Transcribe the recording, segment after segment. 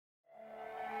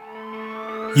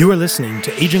You are listening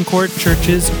to Agincourt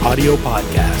Church's audio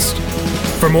podcast.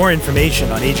 For more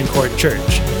information on Agincourt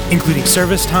Church, including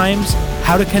service times,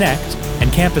 how to connect,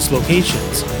 and campus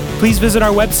locations, please visit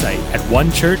our website at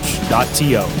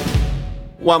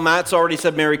onechurch.to. Well, Matt's already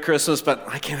said Merry Christmas, but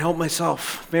I can't help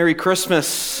myself. Merry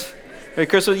Christmas. Merry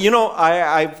Christmas. You know,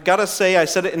 I've got to say, I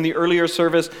said it in the earlier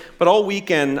service, but all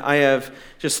weekend I have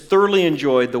just thoroughly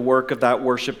enjoyed the work of that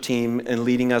worship team and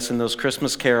leading us in those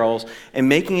Christmas carols and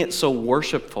making it so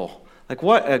worshipful. Like,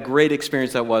 what a great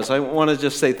experience that was. I want to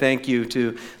just say thank you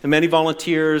to the many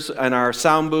volunteers and our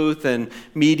sound booth and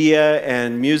media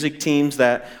and music teams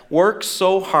that work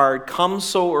so hard, come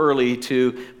so early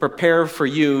to prepare for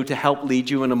you to help lead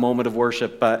you in a moment of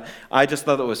worship. But I just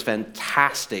thought it was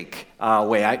fantastic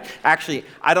way.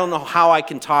 I don't know how I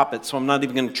can top it, so I'm not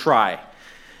even going to try.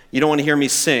 You don't want to hear me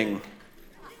sing,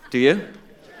 do you?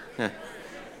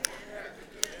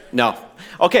 No.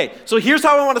 Okay, so here's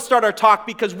how I want to start our talk,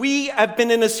 because we have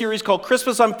been in a series called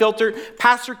Christmas Unfiltered.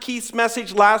 Pastor Keith's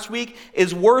message last week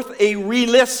is worth a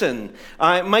re-listen.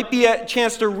 It might be a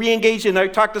chance to re-engage. And I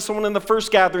talked to someone in the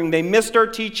first gathering. They missed our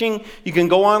teaching. You can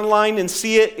go online and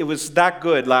see it. It was that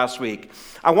good last week.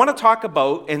 I want to talk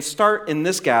about and start in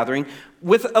this gathering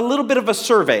with a little bit of a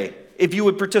survey, if you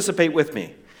would participate with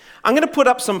me. I'm going to put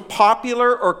up some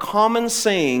popular or common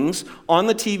sayings on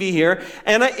the TV here,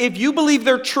 and if you believe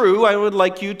they're true, I would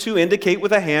like you to indicate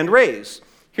with a hand raise.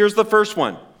 Here's the first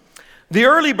one. The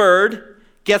early bird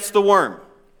gets the worm.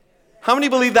 How many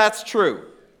believe that's true?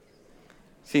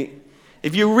 See,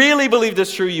 if you really believed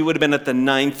it's true, you would have been at the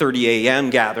 9:30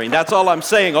 a.m. gathering. That's all I'm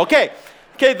saying. Okay,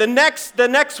 the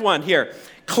next one here.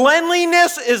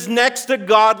 Cleanliness is next to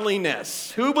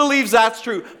godliness. Who believes that's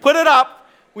true? Put it up.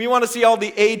 We want to see all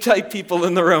the A-type people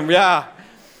in the room. Yeah.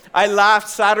 I laughed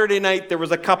Saturday night. There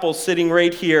was a couple sitting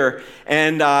right here,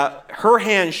 and her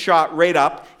hand shot right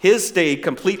up. His stayed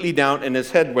completely down, and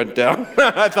his head went down.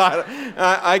 I thought,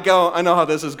 I know how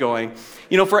this is going.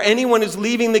 You know, for anyone who's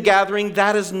leaving the gathering,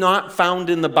 that is not found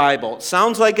in the Bible. It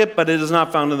sounds like it, but it is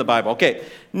not found in the Bible. Okay,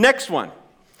 next one.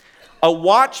 A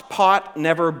watch pot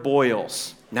never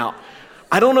boils. Now,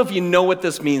 I don't know if you know what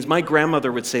this means. My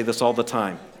grandmother would say this all the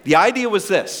time. The idea was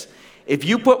this. If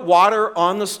you put water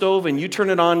on the stove and you turn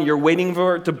it on, you're waiting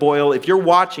for it to boil. If you're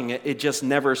watching it, it just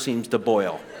never seems to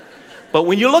boil. But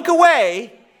when you look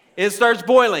away, it starts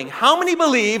boiling. How many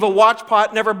believe a watch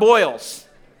pot never boils?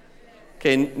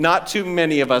 Okay, not too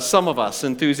many of us. Some of us,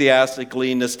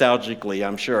 enthusiastically, nostalgically,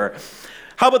 I'm sure.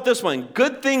 How about this one?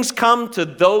 Good things come to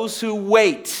those who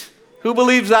wait. Who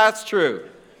believes that's true?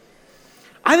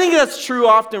 I think that's true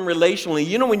often relationally.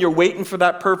 You know, when you're waiting for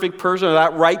that perfect person or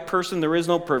that right person, there is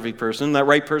no perfect person, that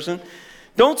right person.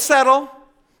 Don't settle.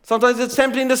 Sometimes it's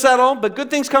tempting to settle, but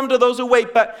good things come to those who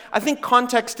wait. But I think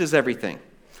context is everything.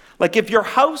 Like if your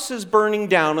house is burning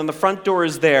down and the front door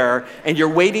is there and you're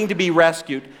waiting to be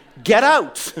rescued, get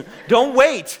out. Don't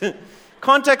wait.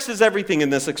 Context is everything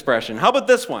in this expression. How about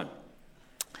this one?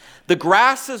 The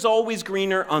grass is always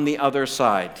greener on the other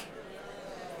side.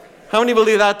 How many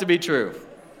believe that to be true?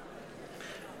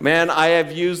 Man, I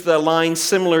have used the line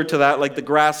similar to that, like the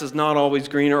grass is not always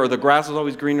greener, or the grass is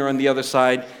always greener on the other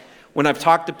side. When I've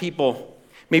talked to people,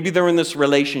 maybe they're in this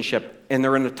relationship and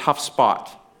they're in a tough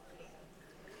spot.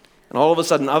 And all of a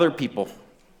sudden, other people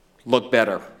look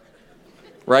better,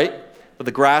 right? But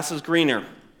the grass is greener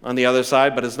on the other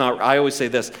side, but it's not, I always say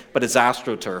this, but it's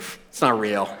AstroTurf. It's not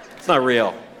real. It's not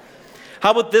real. How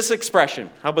about this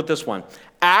expression? How about this one?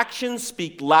 Actions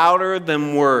speak louder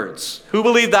than words. Who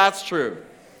believe that's true?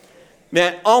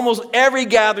 Man, almost every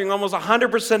gathering, almost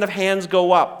 100% of hands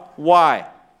go up. Why?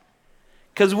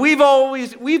 Because we've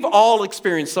all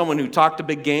experienced someone who talked a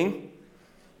big game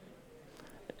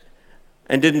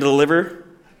and didn't deliver.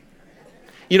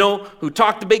 You know, who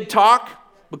talked a big talk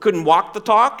but couldn't walk the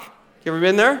talk. You ever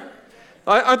been there?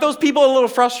 Aren't those people a little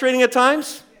frustrating at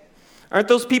times? Aren't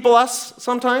those people us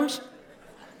sometimes?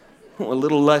 A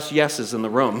little less yeses in the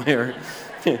room here.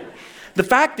 The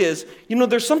fact is, you know,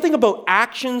 there's something about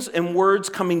actions and words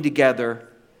coming together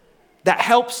that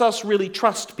helps us really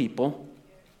trust people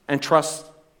and trust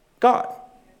God.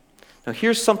 Now,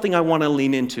 here's something I want to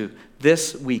lean into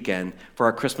this weekend for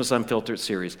our Christmas Unfiltered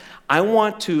series. I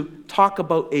want to talk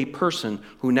about a person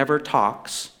who never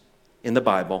talks in the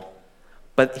Bible,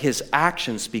 but his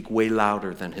actions speak way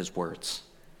louder than his words.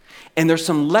 And there's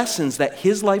some lessons that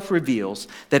his life reveals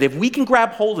that if we can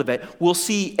grab hold of it, we'll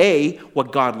see, A,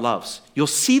 what God loves. You'll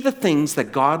see the things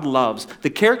that God loves, the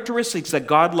characteristics that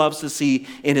God loves to see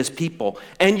in his people.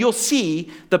 And you'll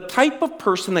see the type of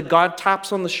person that God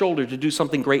taps on the shoulder to do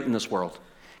something great in this world.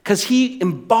 because he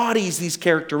embodies these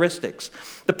characteristics.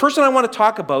 The person I want to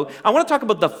talk about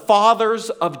the fathers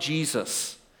of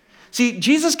Jesus. See,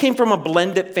 Jesus came from a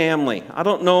blended family. I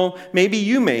don't know, maybe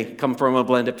you may come from a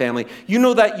blended family. You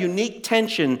know that unique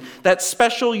tension, that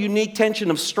special unique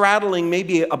tension of straddling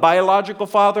maybe a biological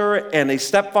father and a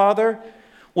stepfather.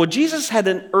 Well, Jesus had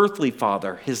an earthly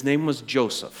father. His name was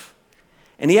Joseph.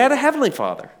 And he had a heavenly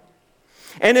father.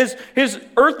 And his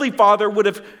earthly father would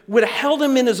have held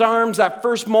him in his arms that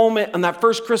first moment on that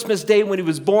first Christmas day when he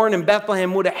was born in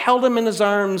Bethlehem, would have held him in his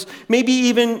arms, maybe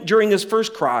even during his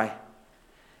first cry.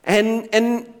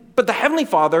 But the Heavenly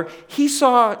Father, he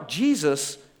saw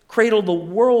Jesus cradle the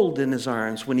world in his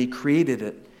arms when he created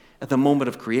it at the moment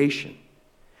of creation.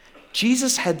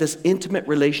 Jesus had this intimate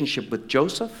relationship with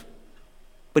Joseph,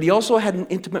 but he also had an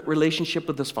intimate relationship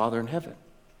with his Father in heaven.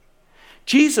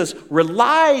 Jesus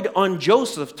relied on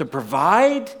Joseph to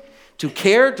provide, to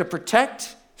care, to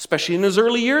protect, especially in his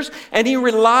early years, and he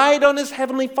relied on his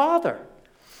Heavenly Father.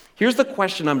 Here's the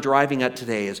question I'm driving at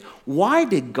today is, why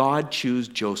did God choose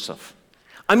Joseph?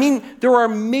 I mean, there are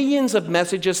millions of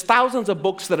messages, thousands of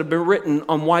books that have been written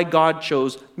on why God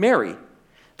chose Mary.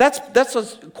 That's a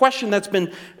question that's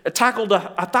been tackled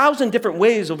 1,000 different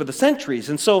ways over the centuries.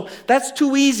 And so that's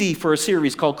too easy for a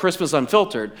series called Christmas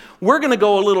Unfiltered. We're going to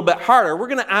go a little bit harder. We're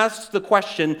going to ask the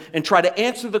question and try to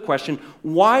answer the question,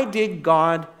 why did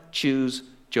God choose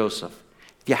Joseph?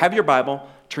 If you have your Bible,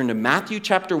 turn to Matthew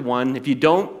chapter 1. If you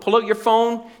don't, pull out your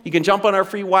phone. You can jump on our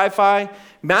free Wi-Fi.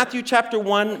 Matthew chapter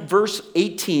 1, verse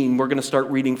 18, we're going to start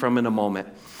reading from in a moment.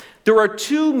 There are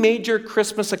two major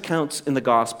Christmas accounts in the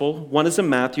gospel. One is in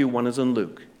Matthew, one is in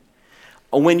Luke.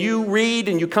 When you read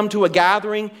and you come to a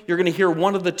gathering, you're going to hear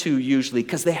one of the two usually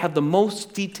because they have the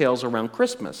most details around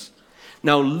Christmas.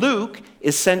 Now, Luke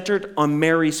is centered on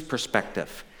Mary's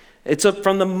perspective. It's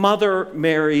from the mother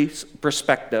Mary's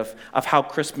perspective of how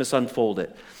Christmas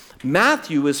unfolded.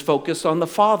 Matthew is focused on the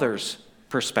father's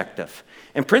perspective,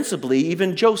 and principally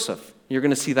even Joseph. You're going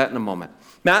to see that in a moment.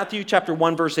 Matthew chapter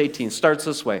 1, verse 18 starts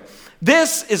this way.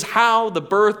 This is how the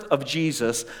birth of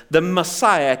Jesus, the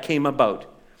Messiah, came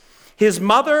about. His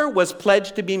mother was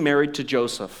pledged to be married to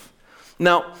Joseph.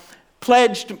 Now,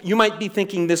 pledged, you might be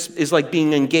thinking this is like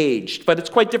being engaged, but it's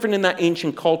quite different in that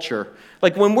ancient culture.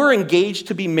 Like when we're engaged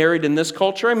to be married in this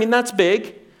culture, I mean, that's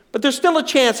big, but there's still a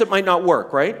chance it might not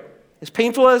work, right? As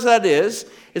painful as that is,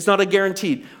 it's not a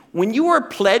guaranteed. When you were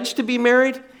pledged to be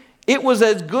married, it was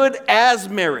as good as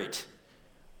married.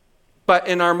 But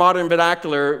in our modern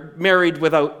vernacular, married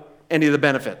without any of the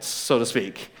benefits, so to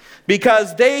speak.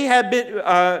 Because they had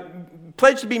been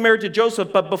pledged to be married to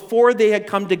Joseph, but before they had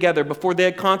come together, before they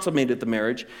had consummated the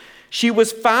marriage, she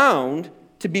was found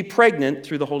to be pregnant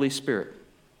through the Holy Spirit.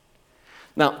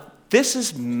 Now, this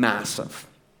is massive.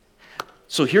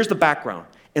 So here's the background.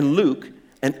 In Luke,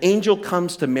 an angel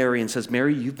comes to Mary and says,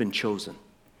 Mary, you've been chosen.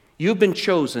 You've been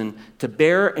chosen to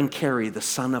bear and carry the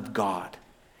Son of God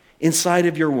inside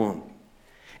of your womb.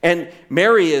 And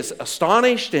Mary is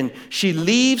astonished, and she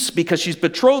leaves because she's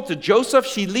betrothed to Joseph.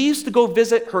 She leaves to go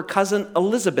visit her cousin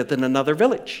Elizabeth in another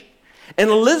village. And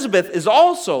Elizabeth is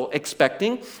also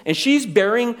expecting, and she's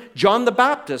bearing John the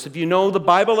Baptist. If you know the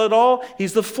Bible at all,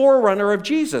 he's the forerunner of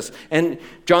Jesus. And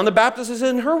John the Baptist is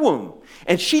in her womb.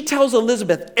 And she tells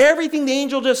Elizabeth everything the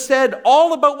angel just said,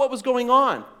 all about what was going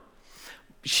on.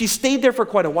 She stayed there for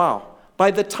quite a while. By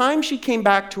the time she came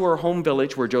back to her home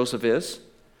village where Joseph is,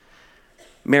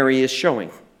 Mary is showing.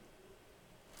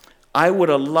 I would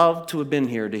have loved to have been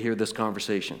here to hear this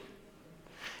conversation.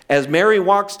 As Mary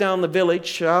walks down the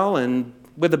village, and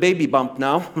with a baby bump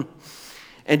now,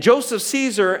 and Joseph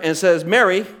sees her and says,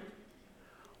 Mary,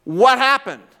 what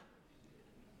happened?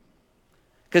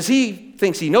 Because he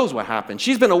thinks he knows what happened.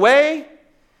 She's been away,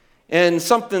 and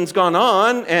something's gone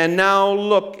on, and now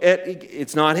look,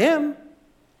 it's not him.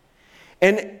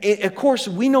 And of course,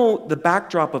 we know the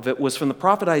backdrop of it was from the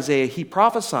prophet Isaiah. He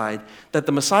prophesied that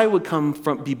the Messiah would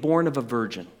be born of a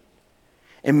virgin.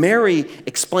 And Mary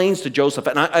explains to Joseph,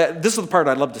 and this is the part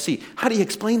I'd love to see. How do you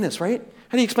explain this, right?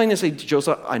 How do you explain this? Say,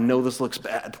 Joseph, I know this looks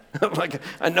bad.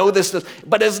 I know this does,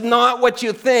 but it's not what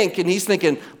you think. And he's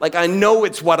thinking, I know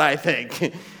it's what I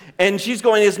think. And she's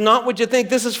going, it's not what you think.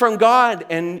 This is from God.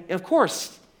 And of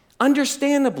course,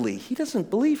 understandably, he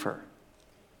doesn't believe her.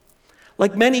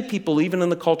 Like many people, even in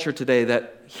the culture today,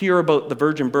 that hear about the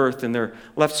virgin birth and they're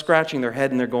left scratching their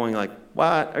head and they're going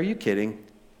what? Are you kidding?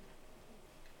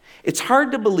 It's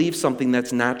hard to believe something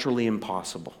that's naturally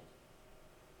impossible.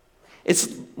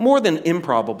 It's more than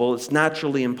improbable, it's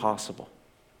naturally impossible.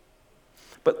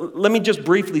 But let me just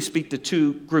briefly speak to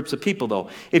two groups of people, though.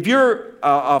 If you're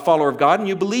a follower of God and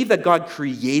you believe that God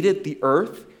created the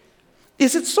earth,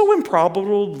 Is it so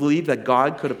improbable to believe that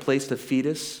God could have placed a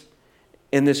fetus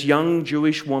in this young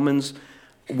Jewish woman's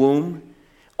womb?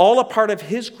 All a part of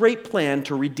his great plan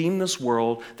to redeem this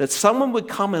world, that someone would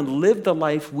come and live the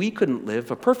life we couldn't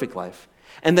live, a perfect life,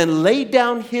 and then lay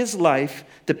down his life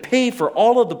to pay for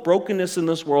all of the brokenness in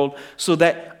this world so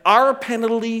that our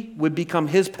penalty would become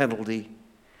his penalty.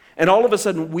 And all of a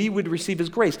sudden, we would receive his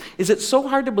grace. Is it so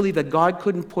hard to believe that God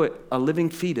couldn't put a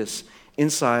living fetus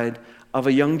inside of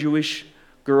a young Jewish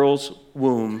girl's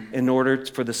womb in order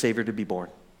for the Savior to be born?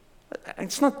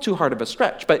 It's not too hard of a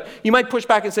stretch, but you might push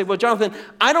back and say, well, Jonathan,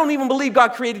 I don't even believe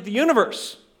God created the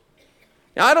universe.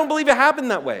 I don't believe it happened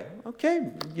that way.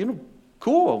 Okay,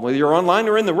 cool. Whether you're online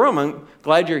or in the room, I'm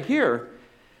glad you're here.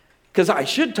 Because I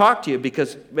should talk to you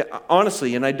because,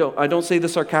 honestly, and I don't say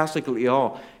this sarcastically at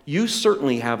all, you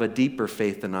certainly have a deeper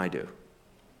faith than I do.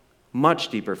 Much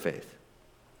deeper faith.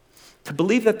 To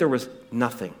believe that there was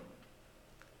nothing.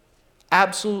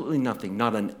 Absolutely nothing.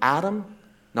 Not an atom,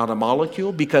 not a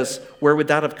molecule, because where would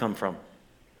that have come from?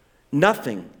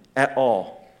 Nothing at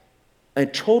all. A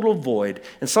total void.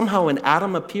 And somehow an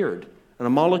atom appeared and a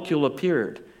molecule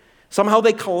appeared. Somehow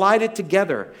they collided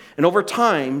together. And over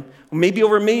time, maybe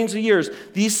over millions of years,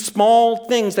 these small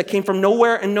things that came from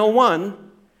nowhere and no one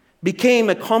became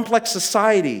a complex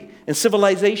society and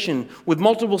civilization with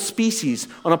multiple species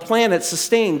on a planet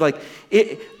sustained.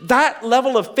 That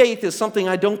level of faith is something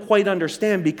I don't quite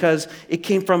understand because it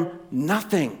came from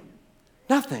nothing.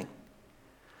 Nothing.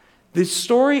 The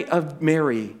story of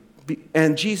Mary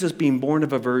and Jesus being born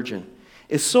of a virgin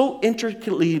is so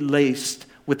intricately laced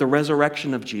with the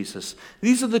resurrection of Jesus.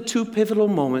 These are the two pivotal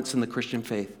moments in the Christian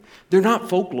faith. They're not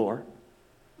folklore.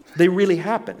 They really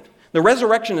happened. The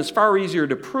resurrection is far easier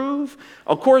to prove.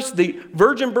 Of course, the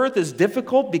virgin birth is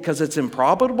difficult because it's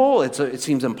improbable. It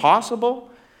seems impossible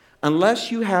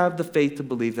unless you have the faith to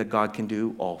believe that God can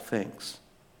do all things.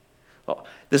 Well,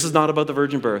 this is not about the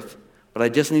virgin birth, but I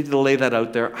just needed to lay that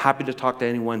out there. Happy to talk to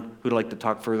anyone who'd like to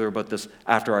talk further about this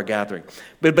after our gathering.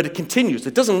 But it continues.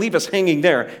 It doesn't leave us hanging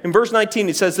there. In verse 19,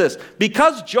 it says this,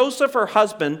 because Joseph, her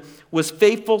husband, was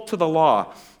faithful to the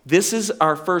law. This is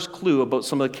our first clue about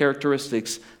some of the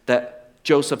characteristics that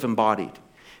Joseph embodied.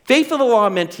 Faith to the law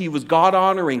meant he was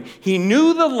God-honoring. He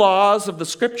knew the laws of the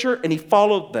Scripture and he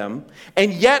followed them,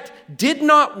 and yet did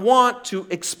not want to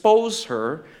expose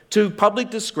her to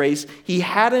public disgrace. He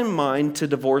had in mind to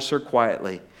divorce her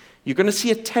quietly. You're going to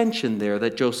see a tension there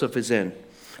that Joseph is in.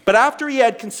 But after he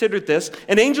had considered this,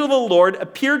 an angel of the Lord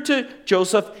appeared to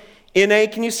Joseph in a,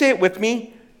 can you say it with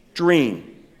me? Dream.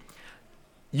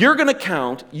 You're going to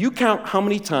count how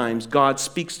many times God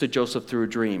speaks to Joseph through a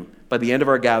dream by the end of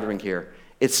our gathering here.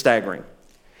 It's staggering.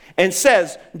 And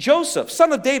says, Joseph,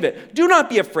 son of David, do not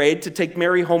be afraid to take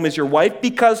Mary home as your wife,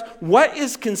 because what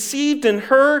is conceived in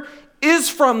her is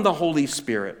from the Holy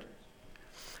Spirit.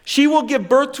 She will give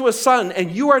birth to a son,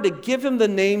 and you are to give him the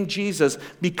name Jesus,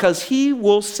 because he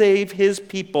will save his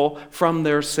people from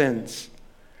their sins.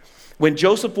 When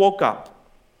Joseph woke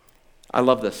up, I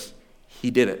love this,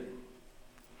 he did it.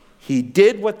 He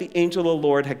did what the angel of the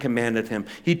Lord had commanded him.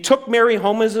 He took Mary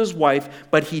home as his wife,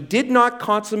 but he did not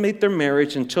consummate their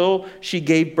marriage until she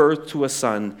gave birth to a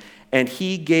son, and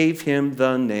he gave him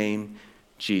the name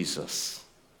Jesus.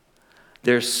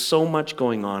 There's so much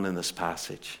going on in this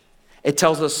passage. It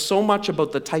tells us so much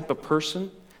about the type of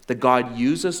person that God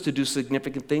uses to do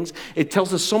significant things. It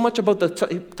tells us so much about the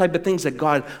type of things that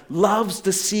God loves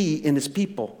to see in his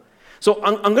people. So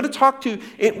I'm going to talk to,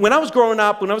 when I was growing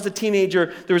up, when I was a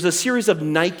teenager, there was a series of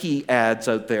Nike ads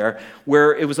out there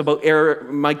where it was about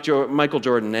Michael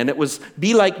Jordan, and it was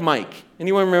Be Like Mike.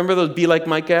 Anyone remember those Be Like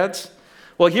Mike ads?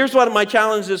 Well, here's what my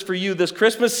challenge is for you this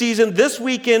Christmas season, this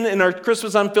weekend in our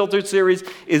Christmas Unfiltered series,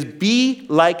 is be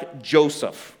like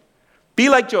Joseph. Be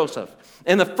like Joseph.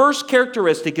 And the first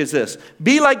characteristic is this,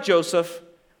 be like Joseph,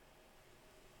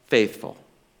 faithful.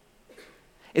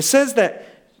 It says that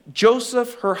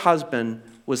Joseph, her husband,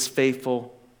 was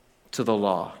faithful to the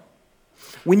law.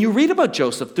 When you read about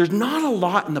Joseph, there's not a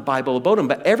lot in the Bible about him,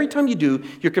 but every time you do,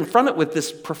 you're confronted with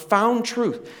this profound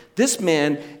truth. This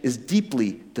man is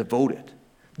deeply devoted.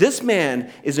 This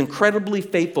man is incredibly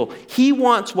faithful. He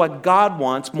wants what God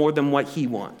wants more than what he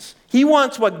wants. He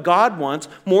wants what God wants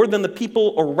more than the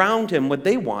people around him, what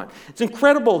they want. It's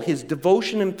incredible, his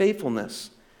devotion and faithfulness.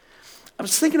 I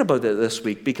was thinking about that this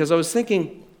week because I was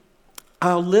thinking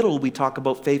how little we talk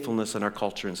about faithfulness in our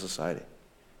culture and society.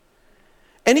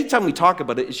 Anytime we talk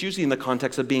about it, it's usually in the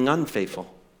context of being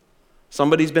unfaithful.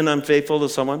 Somebody's been unfaithful to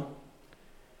someone,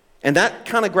 and that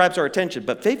kind of grabs our attention,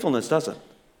 but faithfulness doesn't.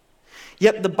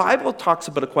 Yet the Bible talks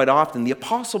about it quite often. The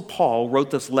Apostle Paul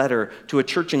wrote this letter to a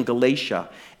church in Galatia,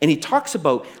 and he talks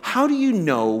about how do you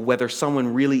know whether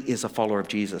someone really is a follower of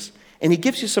Jesus? And he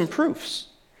gives you some proofs.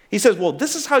 He says, well,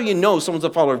 this is how you know someone's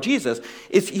a follower of Jesus.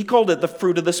 He called it the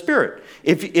fruit of the Spirit.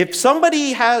 If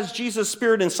somebody has Jesus'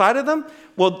 Spirit inside of them,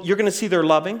 well, you're going to see they're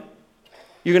loving.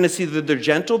 You're going to see that they're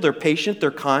gentle, they're patient,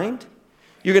 they're kind.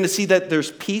 You're going to see that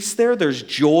there's peace there, there's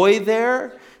joy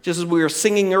there. Just as we were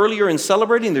singing earlier and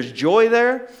celebrating, there's joy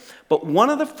there. But one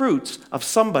of the fruits of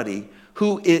somebody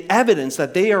who is evidence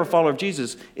that they are a follower of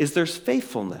Jesus is there's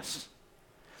faithfulness.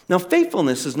 Now,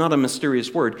 faithfulness is not a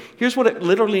mysterious word. Here's what it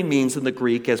literally means in the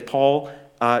Greek as Paul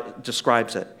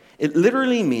describes it. It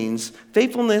literally means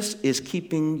faithfulness is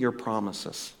keeping your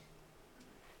promises.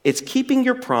 It's keeping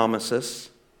your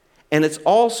promises, and it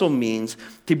also means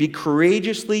to be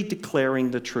courageously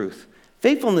declaring the truth.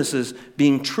 Faithfulness is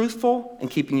being truthful and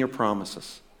keeping your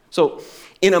promises. So,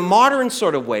 in a modern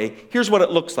sort of way, here's what it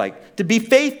looks like. To be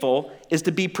faithful is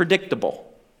to be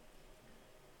predictable.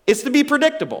 It's to be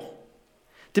predictable.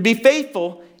 To be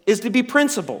faithful is to be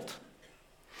principled.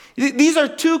 These are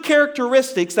two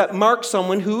characteristics that mark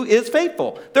someone who is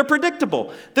faithful. They're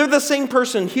predictable. They're the same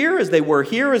person here as they were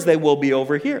here as they will be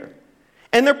over here.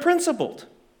 And they're principled.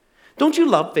 Don't you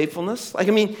love faithfulness?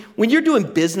 When you're doing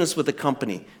business with a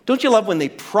company, don't you love when they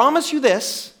promise you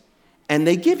this and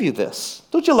they give you this?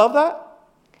 Don't you love that?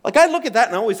 I look at that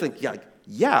and I always think,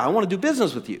 yeah, I want to do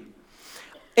business with you.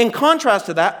 In contrast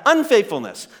to that,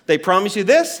 unfaithfulness. They promise you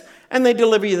this and they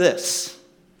deliver you this.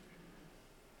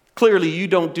 Clearly, you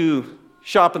don't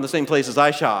shop in the same place as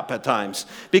I shop at times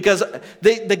because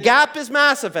the gap is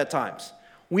massive at times.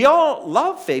 We all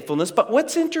love faithfulness, but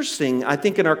what's interesting, I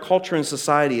think, in our culture and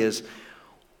society is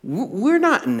we're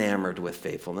not enamored with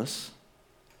faithfulness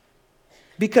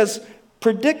because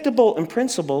predictable and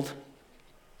principled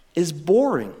is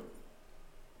boring.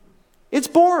 It's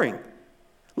boring.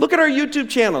 Look at our YouTube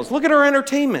channels. Look at our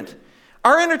entertainment.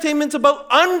 Our entertainment's about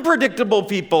unpredictable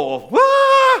people.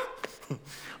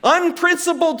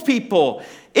 Unprincipled people.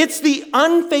 It's the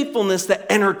unfaithfulness that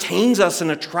entertains us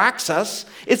and attracts us.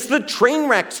 It's the train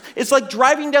wrecks. It's like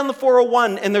driving down the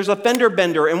 401 and there's a fender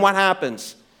bender, and what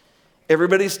happens?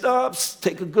 Everybody stops,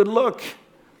 take a good look.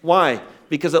 Why?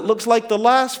 Because it looks like the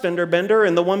last fender bender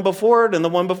and the one before it and the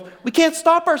one before. We can't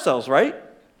stop ourselves, right?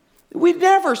 We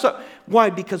never stop. Why?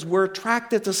 Because we're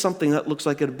attracted to something that looks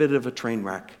like a bit of a train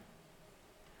wreck.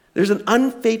 There's an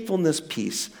unfaithfulness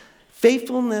piece.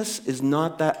 Faithfulness is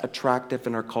not that attractive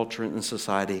in our culture and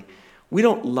society. We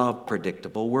don't love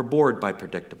predictable. We're bored by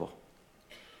predictable.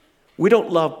 We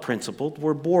don't love principled.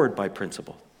 We're bored by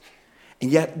principle. And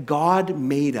yet God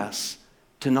made us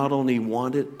to not only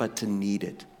want it, but to need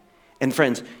it. And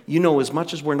friends, as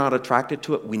much as we're not attracted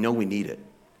to it, we know we need it.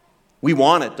 We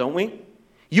want it, don't we?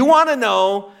 You want to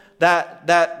know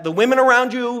that the women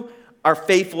around you are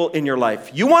faithful in your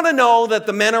life. You want to know that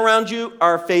the men around you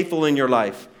are faithful in your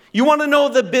life. You want to know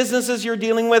the businesses you're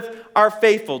dealing with are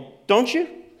faithful, don't you?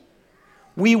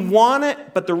 We want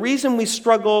it, but the reason we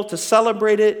struggle to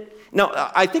celebrate it, now,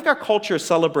 I think our culture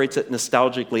celebrates it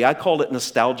nostalgically. I call it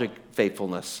nostalgic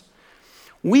faithfulness.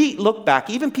 We look back,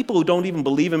 even people who don't even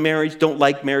believe in marriage, don't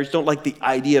like the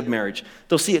idea of marriage.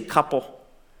 They'll see a couple,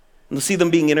 and they'll see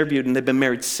them being interviewed, and they've been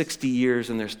married 60 years,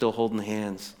 and they're still holding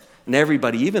hands. And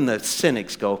everybody, even the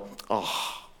cynics, go,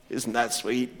 oh, isn't that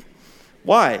sweet?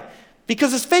 Why?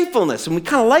 Because it's faithfulness, and we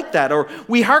kind of like that. Or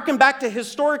we hearken back to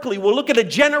historically. We'll look at a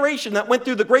generation that went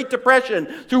through the Great Depression,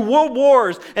 through world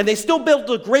wars, and they still built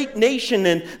a great nation,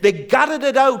 and they gutted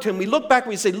it out. And we look back and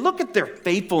we say, look at their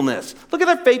faithfulness. Look at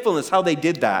their faithfulness, how they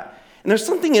did that. And there's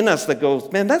something in us that goes,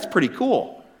 man, that's pretty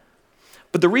cool.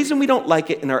 But the reason we don't like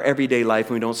it in our everyday life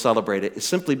and we don't celebrate it is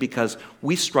simply because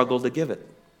we struggle to give it.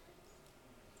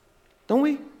 Don't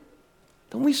we?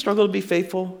 Don't we struggle to be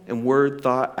faithful in word,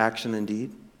 thought, action, and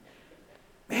deed?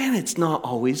 Man, it's not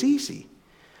always easy.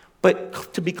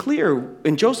 But to be clear,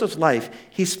 in Joseph's life,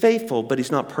 he's faithful, but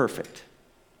he's not perfect.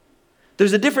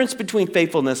 There's a difference between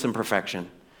faithfulness and perfection.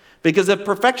 Because if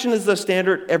perfection is the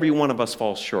standard, every one of us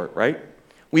falls short, right?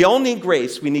 We all need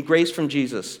grace. We need grace from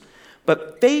Jesus.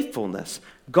 But faithfulness,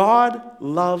 God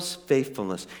loves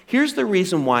faithfulness. Here's the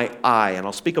reason why and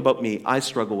I'll speak about me, I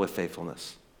struggle with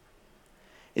faithfulness.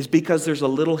 Is because there's a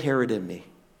little Herod in me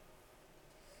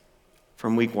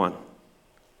from week one.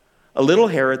 A little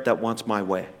Herod that wants my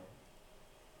way,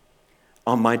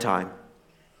 on my time,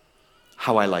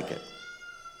 how I like it.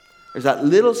 There's that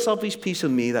little selfish piece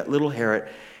of me, that little Herod,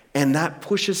 and that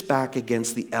pushes back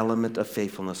against the element of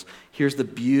faithfulness. Here's the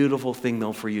beautiful thing,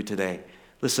 though, for you today.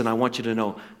 Listen, I want you to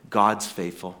know God's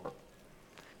faithful.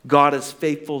 God is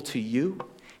faithful to you.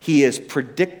 He is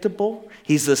predictable.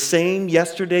 He's the same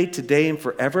yesterday, today, and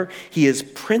forever. He is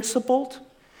principled.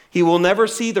 He will never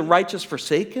see the righteous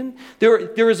forsaken.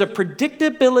 There is a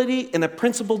predictability and a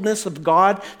principledness of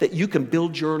God that you can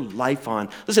build your life on.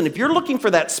 Listen, if you're looking for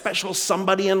that special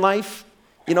somebody in life,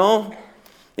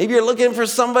 maybe you're looking for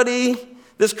somebody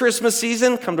this Christmas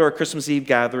season, come to our Christmas Eve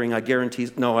gathering. I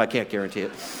can't guarantee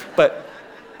it. But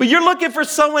you're looking for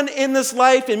someone in this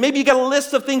life, and maybe you got a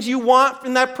list of things you want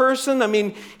from that person. I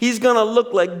mean, he's going to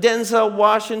look like Denzel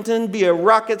Washington, be a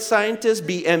rocket scientist,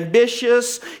 be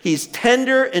ambitious. He's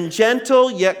tender and gentle,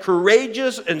 yet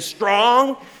courageous and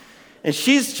strong. And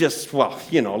she's just,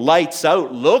 lights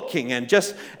out looking and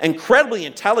just incredibly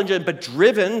intelligent, but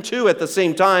driven too at the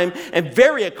same time, and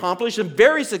very accomplished and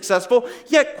very successful,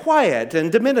 yet quiet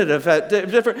and diminutive.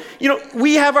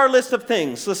 We have our list of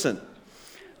things. Listen.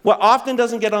 What often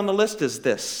doesn't get on the list is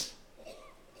this: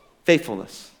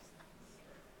 faithfulness.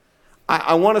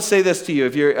 I want to say this to you.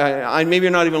 If maybe you're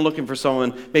not even looking for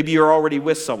someone, maybe you're already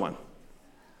with someone.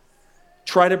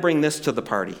 Try to bring this to the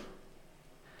party.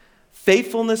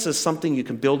 Faithfulness is something you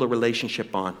can build a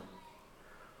relationship on.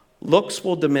 Looks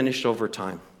will diminish over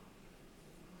time.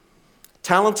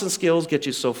 Talents and skills get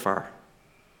you so far.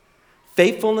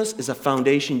 Faithfulness is a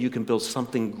foundation you can build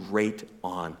something great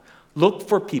on. Look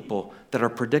for people that are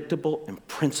predictable and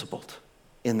principled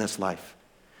in this life.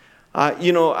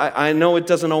 I know it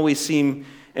doesn't always seem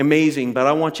amazing, but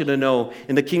I want you to know,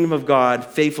 in the kingdom of God,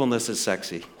 faithfulness is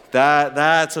sexy.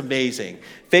 That's amazing.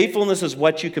 Faithfulness is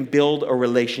what you can build a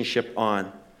relationship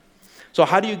on. So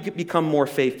how do you become more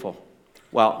faithful?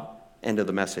 Well, end of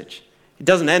the message. It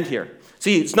doesn't end here.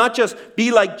 See, it's not just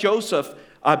be like Joseph,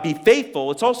 be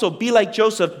faithful. It's also be like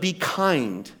Joseph, be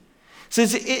kind. So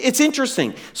it's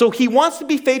interesting. So he wants to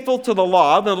be faithful to the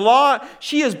law. The law,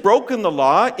 she has broken the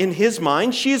law in his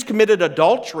mind. She has committed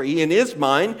adultery in his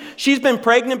mind. She's been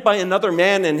pregnant by another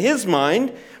man in his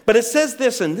mind. But it says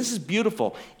this, and this is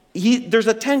beautiful. There's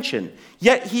a tension.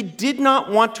 Yet he did not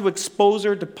want to expose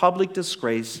her to public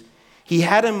disgrace. He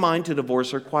had in mind to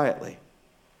divorce her quietly.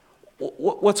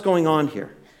 What's going on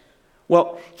here?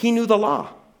 Well, he knew the law.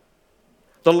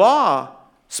 The law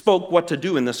spoke what to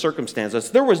do in the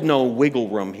circumstances. There was no wiggle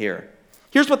room here.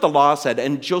 Here's what the law said,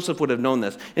 and Joseph would have known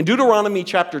this. In Deuteronomy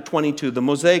chapter 22, the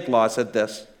Mosaic law said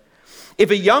this: if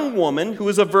a young woman who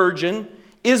is a virgin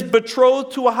is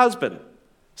betrothed to a husband.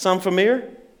 Sound familiar?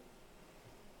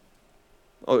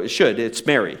 Oh, it should. It's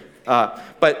Mary.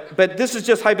 But this is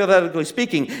just hypothetically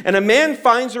speaking. And a man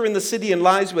finds her in the city and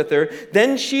lies with her.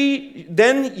 Then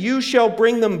you shall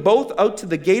bring them both out to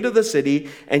the gate of the city,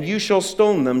 and you shall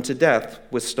stone them to death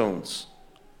with stones.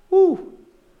 Ooh.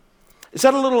 Is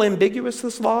that a little ambiguous,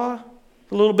 this law?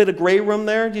 A little bit of gray room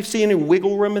there? Do you see any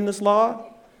wiggle room in this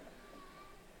law?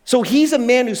 So he's a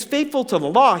man who's faithful to the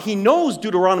law. He knows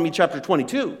Deuteronomy chapter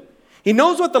 22. He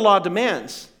knows what the law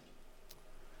demands.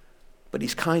 But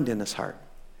he's kind in his heart.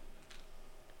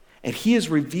 And he is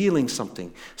revealing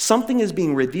something. Something is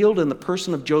being revealed in the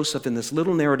person of Joseph in this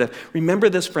little narrative. Remember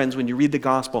this, friends, when you read the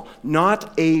gospel.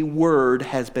 Not a word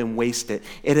has been wasted.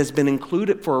 It has been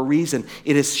included for a reason.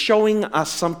 It is showing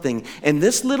us something. And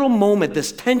this little moment,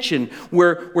 this tension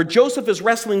where Joseph is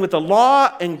wrestling with the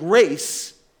law and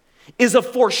grace, is a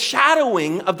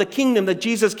foreshadowing of the kingdom that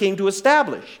Jesus came to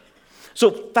establish.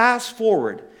 So fast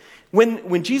forward.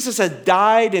 When Jesus has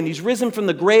died and he's risen from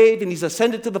the grave and he's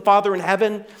ascended to the Father in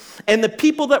heaven, and the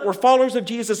people that were followers of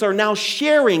Jesus are now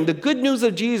sharing the good news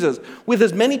of Jesus with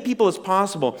as many people as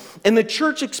possible, and the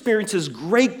church experiences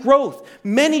great growth.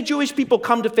 Many Jewish people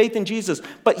come to faith in Jesus,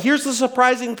 but here's the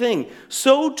surprising thing.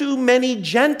 So do many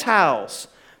Gentiles,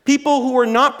 people who are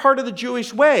not part of the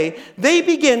Jewish way. They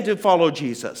begin to follow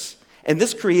Jesus, and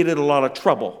this created a lot of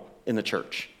trouble in the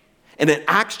church. And in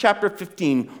Acts chapter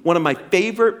 15, one of my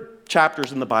favorite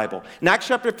chapters in the Bible. In Acts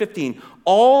chapter 15,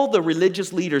 all the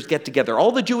religious leaders get together.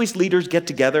 All the Jewish leaders get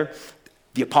together.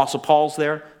 The Apostle Paul's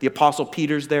there. The Apostle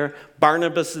Peter's there.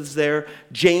 Barnabas is there.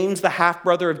 James, the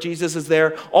half-brother of Jesus, is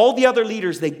there. All the other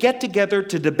leaders, they get together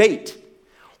to debate.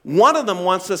 One of them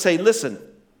wants to say, listen,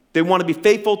 they want to be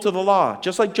faithful to the law,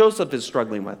 just like Joseph is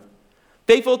struggling with.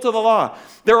 Faithful to the law.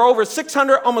 There are over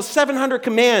 600, almost 700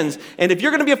 commands. And if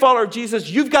you're going to be a follower of Jesus,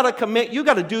 you've got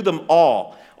to do them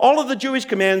all. All of the Jewish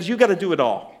commands, you've got to do it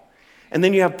all. And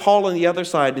then you have Paul on the other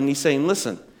side, and he's saying,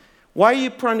 listen, why are you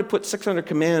trying to put 600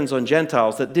 commands on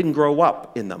Gentiles that didn't grow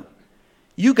up in them?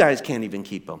 You guys can't even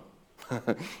keep them.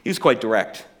 He was quite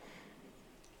direct.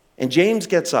 And James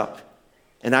gets up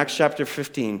in Acts chapter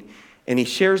 15, and he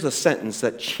shares a sentence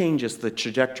that changes the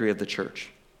trajectory of the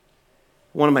church.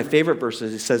 One of my favorite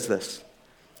verses, he says this: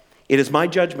 it is my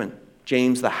judgment,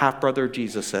 James, the half-brother of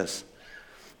Jesus, says,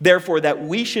 Therefore, that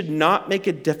we should not make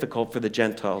it difficult for the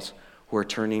Gentiles who are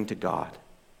turning to God.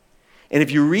 And if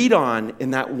you read on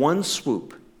in that one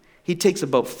swoop, he takes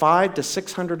about 500 to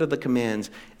 600 of the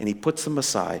commands and he puts them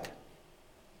aside.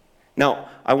 Now,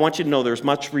 I want you to know there's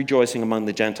much rejoicing among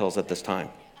the Gentiles at this time,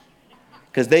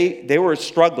 because they were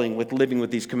struggling with living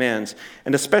with these commands,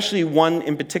 and especially one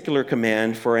in particular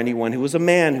command for anyone who was a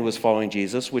man who was following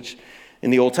Jesus, which in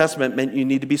the Old Testament meant you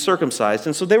need to be circumcised.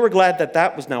 And so they were glad that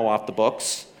that was now off the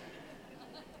books.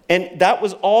 And that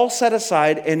was all set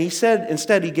aside, and he said,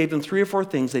 instead, he gave them 3 or 4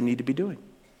 things they need to be doing.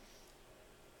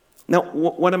 Now,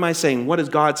 what am I saying? What is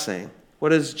God saying?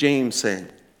 What is James saying?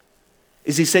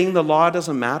 Is he saying the law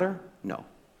doesn't matter? No.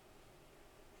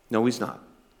 No, he's not.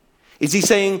 Is he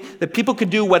saying that people could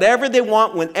do whatever they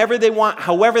want, whenever they want,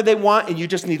 however they want, and you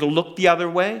just need to look the other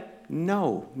way?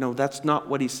 No, that's not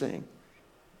what he's saying.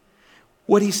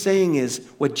 What he's saying is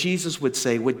what Jesus would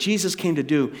say, what Jesus came to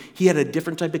do. He had a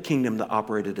different type of kingdom that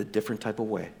operated a different type of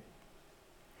way.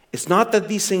 It's not that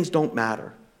these things don't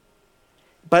matter.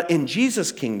 But in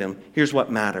Jesus' kingdom, here's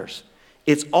what matters.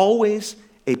 It's always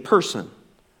a person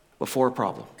before a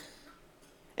problem.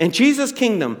 In Jesus'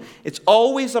 kingdom, it's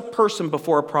always a person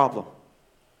before a problem.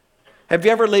 Have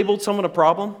you ever labeled someone a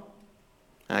problem?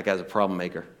 That guy's a problem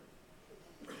maker.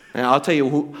 And I'll tell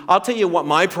you what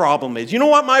my problem is. You know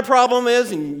what my problem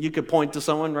is? And you could point to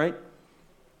someone, right?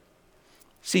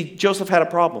 See, Joseph had a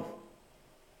problem.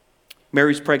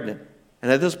 Mary's pregnant. And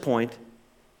at this point,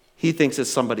 he thinks it's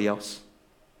somebody else.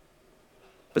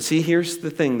 But see, here's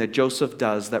the thing that Joseph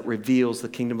does that reveals the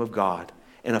kingdom of God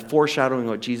and a foreshadowing of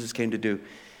what Jesus came to do.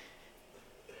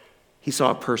 He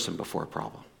saw a person before a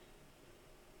problem.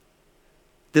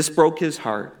 This broke his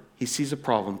heart. He sees a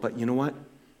problem, but you know what?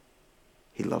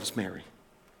 He loves Mary.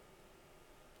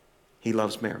 He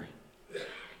loves Mary.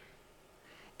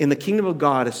 In the kingdom of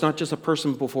God, it's not just a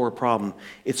person before a problem.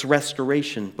 It's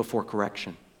restoration before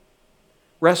correction.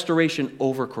 Restoration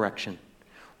over correction.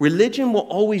 Religion will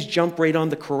always jump right on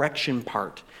the correction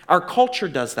part. Our culture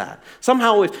does that.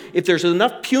 Somehow, if there's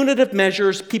enough punitive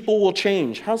measures, people will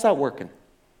change. How's that working?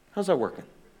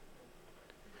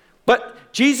 But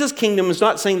Jesus' kingdom is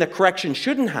not saying that correction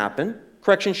shouldn't happen.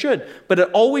 Correction should. But it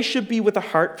always should be with a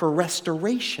heart for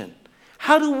restoration.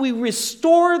 How do we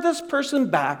restore this person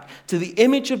back to the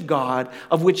image of God,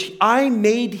 of which I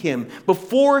made him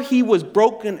before he was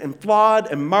broken and flawed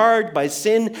and marred by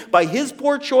sin, by his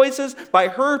poor choices, by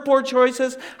her poor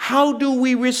choices? How do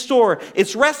we restore?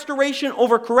 It's restoration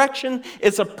over correction.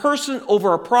 It's a person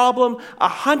over a problem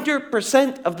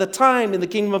 100% of the time in the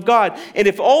kingdom of God. And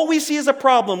if all we see is a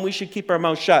problem, we should keep our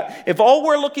mouth shut. If all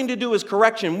we're looking to do is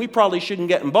correction, we probably shouldn't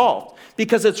get involved,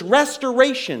 because it's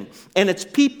restoration and it's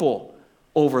people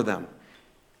over them.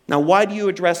 Now, why do you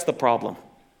address the problem?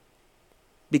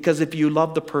 Because if you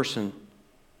love the person,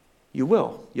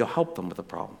 you'll help them with the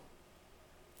problem.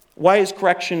 Why is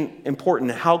correction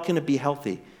important? How can it be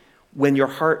healthy? When your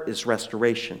heart is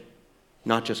restoration,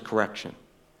 not just correction.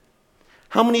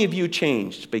 How many of you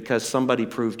changed because somebody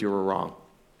proved you were wrong?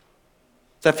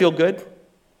 Does that feel good?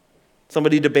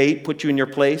 Somebody put you in your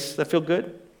place? Does that feel good?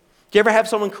 Do you ever have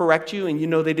someone correct you and you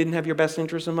know they didn't have your best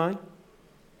interest in mind?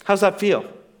 How's that feel?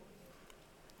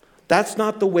 That's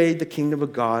not the way the kingdom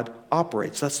of God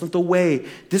operates. That's not the way.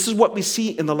 This is what we see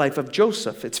in the life of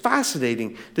Joseph. It's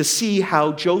fascinating to see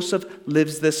how Joseph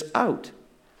lives this out.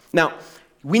 Now,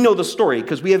 we know the story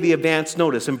because we have the advance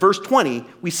notice. In verse 20,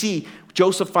 we see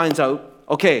Joseph finds out,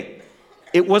 okay,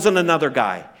 it wasn't another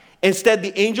guy. Instead,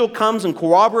 the angel comes and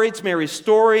corroborates Mary's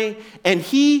story, and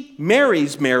he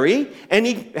marries Mary, and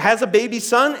he has a baby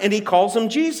son, and he calls him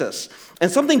Jesus. And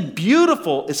something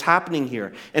beautiful is happening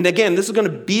here. And again, this is going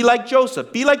to be like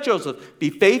Joseph. Be like Joseph.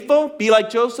 Be faithful. Be like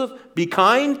Joseph. Be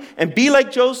kind. And be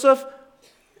like Joseph.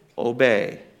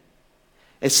 Obey.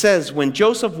 It says, when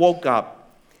Joseph woke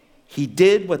up, he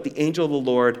did what the angel of the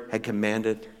Lord had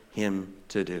commanded him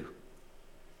to do.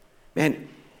 Man,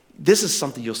 this is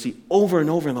something you'll see over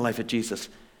and over in the life of Jesus,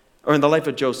 or in the life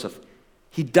of Joseph.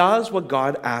 He does what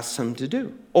God asks him to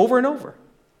do, over and over.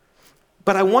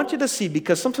 But I want you to see,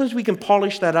 because sometimes we can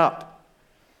polish that up.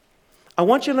 I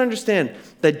want you to understand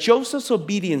that Joseph's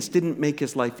obedience didn't make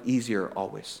his life easier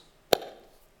always.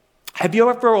 Have you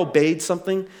ever obeyed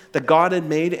something that God had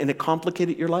made and it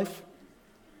complicated your life?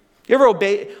 You ever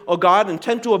obey God and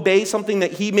tend to obey something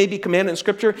that he maybe commanded in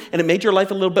Scripture and it made your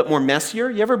life a little bit more messier?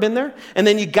 You ever been there? And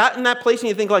then you got in that place and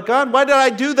you think like, God, why did I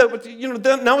do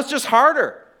that? Now it's just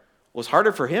harder. Well, it's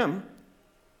harder for him.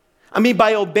 I mean,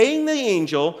 by obeying the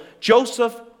angel,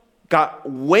 Joseph got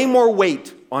way more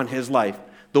weight on his life.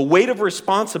 The weight of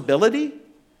responsibility,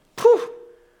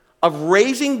 of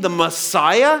raising the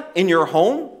Messiah in your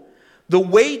home, The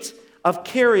weight of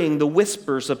carrying the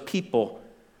whispers of people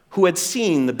who had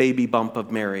seen the baby bump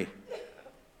of Mary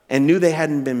and knew they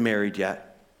hadn't been married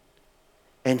yet.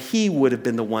 And he would have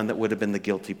been the one that would have been the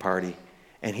guilty party.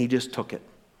 And he just took it.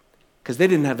 Because they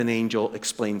didn't have an angel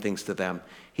explain things to them.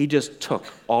 He just took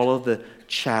all of the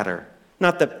chatter.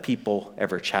 Not that people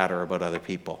ever chatter about other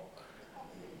people.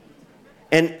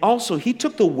 And also, he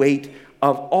took the weight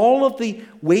of all of the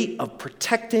weight of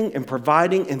protecting and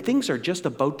providing, and things are just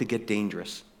about to get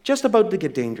dangerous. Just about to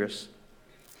get dangerous.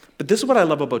 But this is what I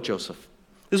love about Joseph.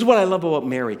 This is what I love about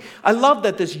Mary. I love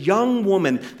that this young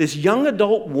woman, this young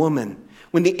adult woman,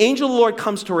 when the angel of the Lord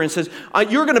comes to her and says,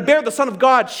 you're going to bear the Son of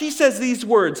God, she says these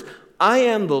words, I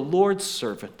am the Lord's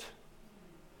servant.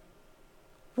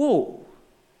 Whoa,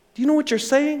 do you know what you're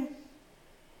saying?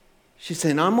 She's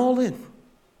saying, I'm all in.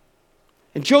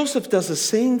 And Joseph does the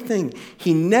same thing.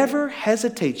 He never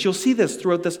hesitates. You'll see this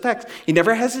throughout this text. He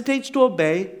never hesitates to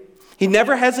obey. He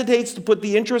never hesitates to put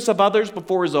the interests of others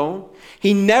before his own.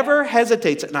 He never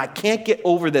hesitates, and I can't get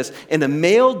over this, in a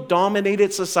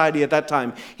male-dominated society at that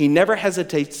time, he never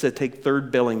hesitates to take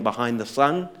third billing behind the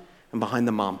son and behind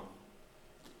the mom.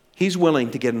 He's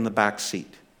willing to get in the back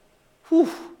seat. Whew.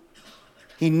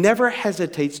 He never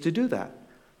hesitates to do that.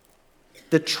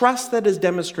 The trust that is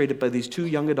demonstrated by these two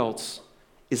young adults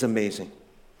is amazing.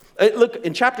 Look,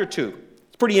 in chapter 2,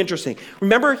 it's pretty interesting.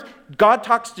 Remember, God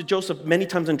talks to Joseph many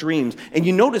times in dreams, and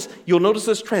you'll notice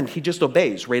this trend. He just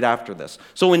obeys right after this.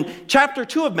 So in chapter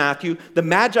 2 of Matthew, the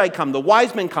Magi come, the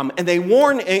wise men come, and they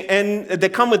warn, and they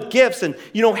come with gifts, and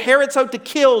Herod's out to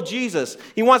kill Jesus.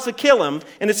 He wants to kill him,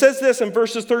 and it says this in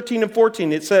verses 13 and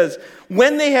 14. It says,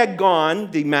 when they had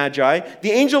gone, the Magi,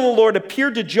 the angel of the Lord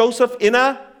appeared to Joseph in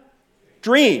a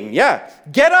dream. Yeah.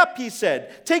 Get up, he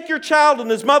said. Take your child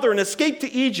and his mother and escape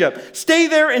to Egypt. Stay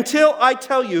there until I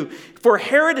tell you, for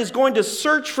Herod is going to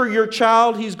search for your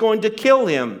child. He's going to kill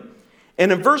him.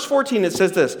 And in verse 14 it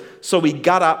says this, so he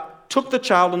got up, took the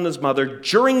child and his mother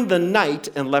during the night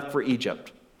and left for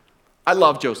Egypt. I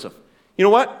love Joseph. You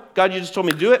know what? God, you just told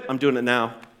me to do it. I'm doing it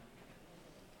now.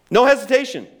 No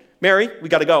hesitation. Mary, we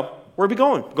got to go. Where are we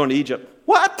going? We're going to Egypt.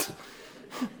 What?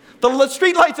 The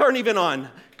street lights aren't even on.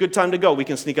 Good time to go. We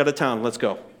can sneak out of town. Let's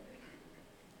go.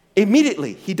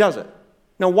 Immediately, he does it.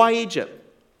 Now, why Egypt?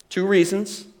 2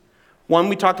 reasons. One,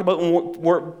 we talked about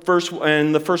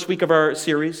in the first week of our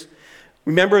series.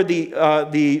 Remember,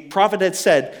 the prophet had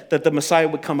said that the Messiah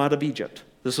would come out of Egypt.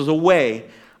 This was a way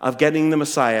of getting the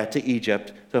Messiah to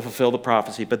Egypt to fulfill the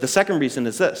prophecy. But the second reason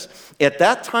is this. At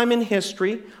that time in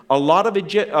history, a lot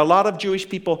of Jewish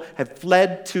people had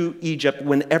fled to Egypt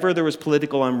whenever there was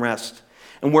political unrest.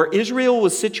 And where Israel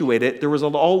was situated, there was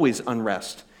always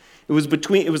unrest. It was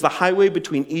the highway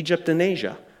between Egypt and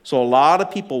Asia. So a lot of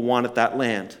people wanted that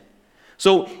land.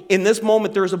 So in this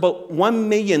moment, there's about 1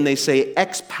 million, they say,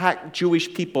 expat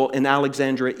Jewish people in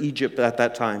Alexandria, Egypt at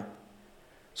that time.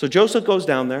 So Joseph goes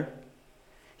down there.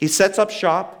 He sets up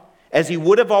shop, as he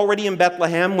would have already in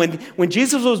Bethlehem. When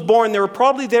Jesus was born, they were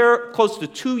probably there close to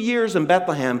 2 years in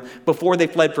Bethlehem before they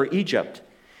fled for Egypt.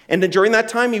 And then during that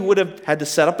time, he would have had to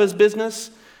set up his business,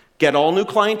 get all new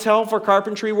clientele for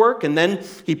carpentry work, and then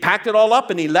he packed it all up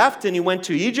and he left and he went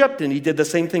to Egypt and he did the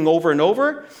same thing over and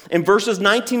over. In verses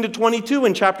 19 to 22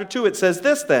 in chapter 2, it says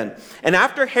this then. And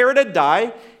after Herod had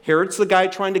died, Herod's the guy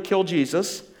trying to kill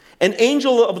Jesus, an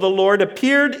angel of the Lord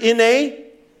appeared in a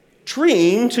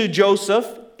dream to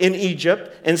Joseph in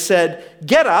Egypt and said,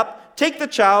 get up, take the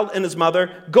child and his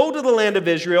mother, go to the land of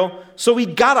Israel. So he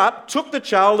got up, took the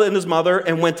child and his mother,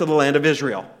 and went to the land of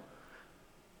Israel.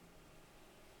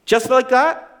 Just like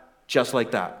that? Just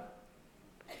like that.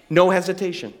 No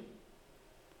hesitation.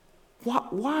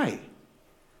 Why?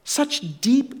 Such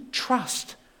deep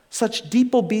trust, such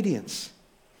deep obedience.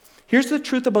 Here's the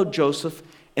truth about Joseph,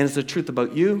 and it's the truth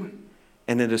about you,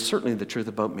 and it is certainly the truth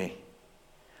about me.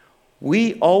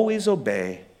 We always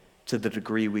obey to the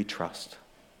degree we trust.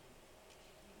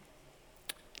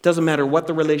 It doesn't matter what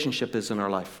the relationship is in our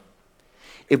life.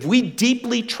 If we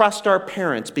deeply trust our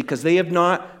parents because they have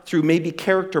not, through maybe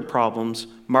character problems,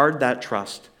 marred that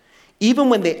trust, even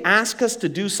when they ask us to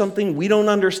do something we don't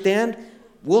understand,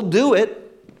 we'll do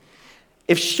it.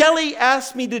 If Shelley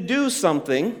asked me to do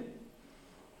something,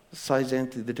 besides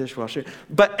empty the dishwasher,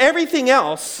 but everything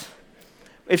else,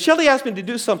 if Shelley asked me to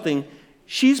do something,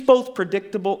 she's both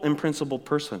predictable and principled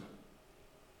person.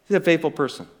 She's a faithful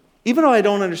person. Even though I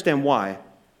don't understand why,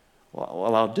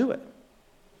 well, I'll do it.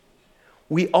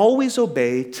 We always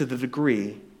obey to the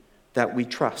degree that we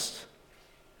trust.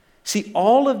 See,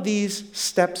 all of these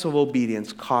steps of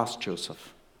obedience cost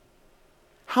Joseph.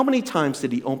 How many times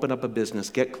did he open up a business,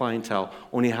 get clientele,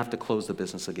 only have to close the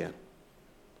business again?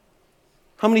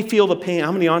 How many feel the pain?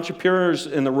 How many entrepreneurs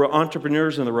in the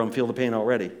room feel the pain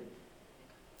already?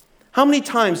 How many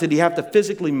times did he have to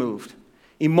physically move,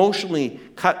 emotionally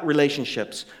cut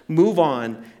relationships, move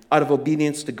on out of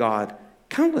obedience to God?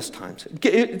 Countless times.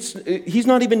 He's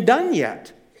not even done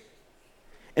yet.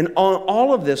 And on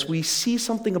all of this, we see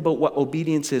something about what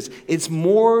obedience is. It's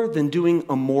more than doing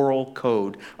a moral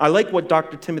code. I like what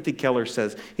Dr. Timothy Keller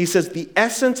says. He says, the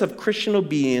essence of Christian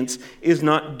obedience is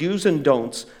not do's and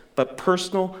don'ts, but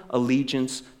personal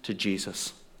allegiance to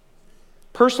Jesus.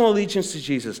 Personal allegiance to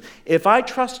Jesus. If I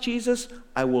trust Jesus,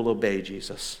 I will obey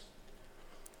Jesus.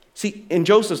 See, in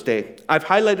Joseph's day, I've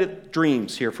highlighted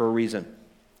dreams here for a reason.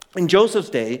 In Joseph's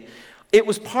day, it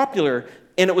was popular,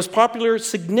 and it was popular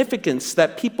significance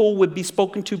that people would be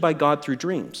spoken to by God through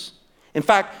dreams. In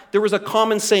fact, there was a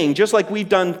common saying, just like we've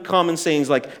done common sayings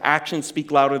like actions speak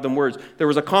louder than words. There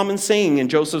was a common saying in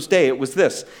Joseph's day. It was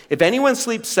this: if anyone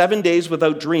sleeps 7 days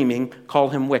without dreaming, call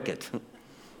him wicked.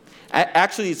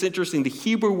 Actually, it's interesting. The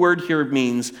Hebrew word here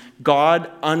means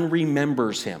God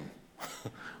unremembers him.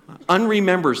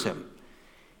 Unremembers him.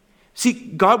 See,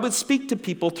 God would speak to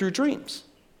people through dreams.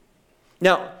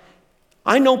 Now,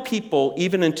 I know people,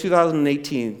 even in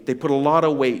 2018, they put a lot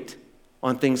of weight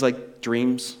on things like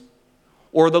dreams.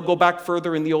 Or they'll go back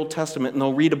further in the Old Testament and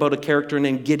they'll read about a character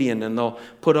named Gideon and they'll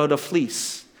put out a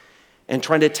fleece and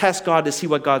trying to test God to see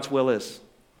what God's will is.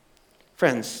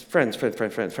 Friends,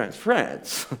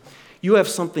 you have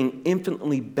something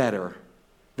infinitely better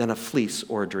than a fleece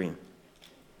or a dream.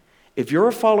 If you're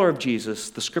a follower of Jesus,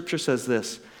 the scripture says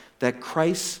this, that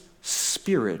Christ's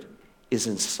Spirit is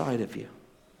inside of you.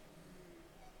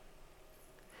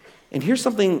 And here's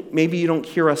something maybe you don't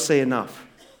hear us say enough.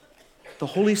 The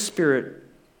Holy Spirit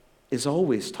is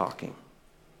always talking.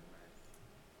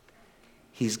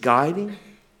 He's guiding,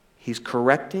 he's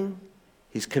correcting,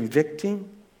 he's convicting,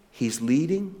 he's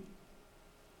leading.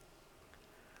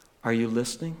 Are you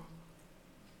listening?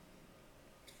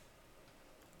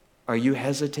 Are you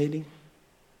hesitating?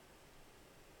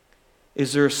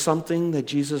 Is there something that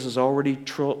Jesus has already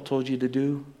told you to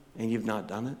do and you've not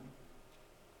done it?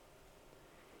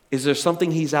 Is there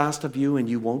something he's asked of you and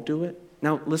you won't do it?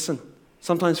 Now, listen,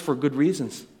 sometimes for good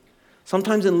reasons.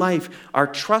 Sometimes in life, our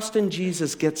trust in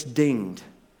Jesus gets dinged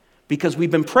because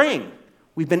we've been praying,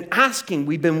 we've been asking,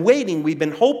 we've been waiting, we've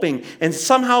been hoping, and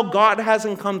somehow God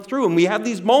hasn't come through. And we have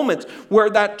these moments where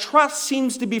that trust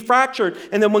seems to be fractured.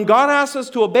 And then when God asks us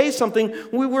to obey something,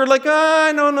 we're like,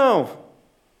 I don't know.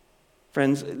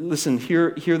 Friends, listen,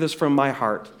 hear this from my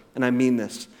heart, and I mean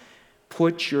this.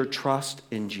 Put your trust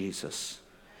in Jesus.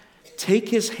 Take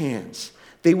his hands.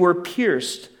 They were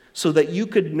pierced so that you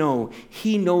could know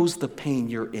he knows the pain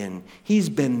you're in. He's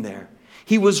been there.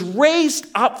 He was raised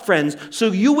up, friends, so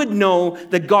you would know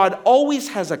that God always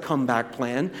has a comeback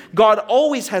plan. God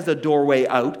always has a doorway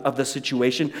out of the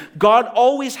situation. God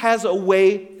always has a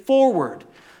way forward.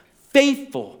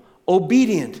 Faithful,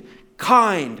 obedient,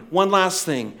 kind. One last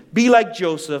thing. Be like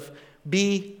Joseph.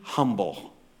 Be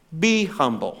humble. Be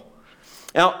humble.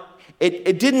 Now,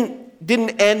 it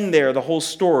didn't end there, the whole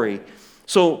story.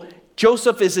 So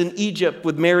Joseph is in Egypt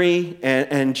with Mary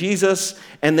and Jesus,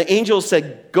 and the angel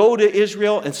said, go to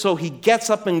Israel, and so he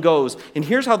gets up and goes. And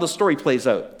here's how the story plays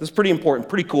out. This is pretty important,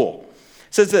 pretty cool.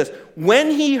 It says this, when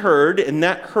he heard, and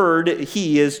that heard,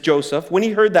 he is Joseph, when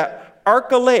he heard that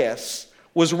Archelaus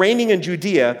was reigning in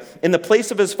Judea in the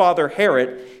place of his father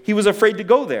Herod, he was afraid to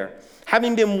go there.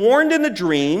 Having been warned in a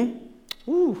dream,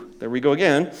 there we go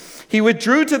again, he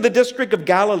withdrew to the district of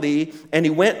Galilee, and he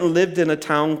went and lived in a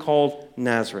town called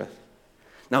Nazareth.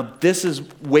 Now, this is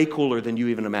way cooler than you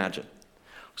even imagine.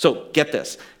 So, get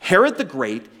this. Herod the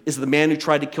Great is the man who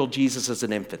tried to kill Jesus as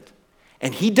an infant.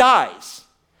 And he dies.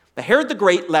 But Herod the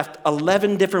Great left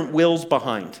 11 different wills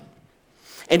behind.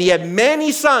 And he had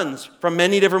many sons from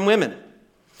many different women.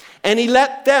 And he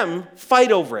let them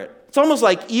fight over it. It's almost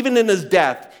like even in his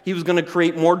death, he was going to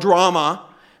create more drama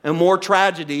and more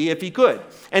tragedy if he could.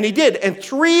 And he did. And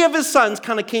 3 of his sons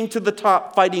kind of came to the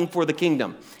top fighting for the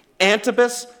kingdom.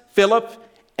 Antipas, Philip,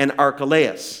 and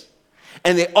Archelaus.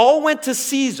 And they all went to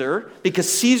Caesar,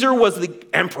 because Caesar was the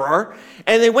emperor,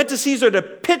 and they went to Caesar to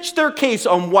pitch their case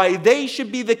on why they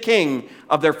should be the king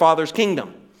of their father's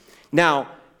kingdom. Now,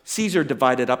 Caesar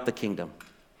divided up the kingdom.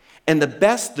 And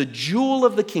the jewel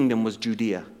of the kingdom was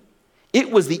Judea. It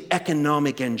was the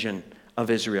economic engine of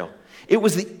Israel. It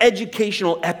was the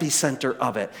educational epicenter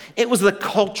of it. It was the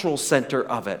cultural center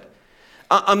of it.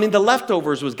 The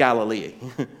leftovers was Galilee.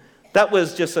 That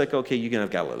was just like, okay, you can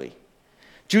have Galilee.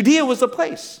 Judea was the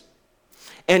place.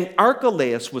 And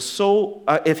Archelaus was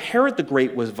if Herod the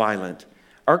Great was violent,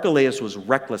 Archelaus was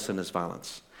reckless in his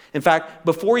violence. In fact,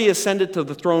 before he ascended to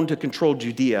the throne to control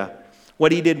Judea,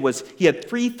 what he did was he had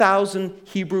 3,000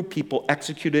 Hebrew people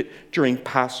executed during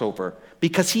Passover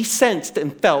because he sensed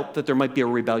and felt that there might be a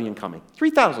rebellion coming.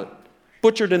 3,000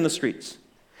 butchered in the streets.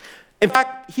 In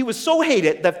fact, he was so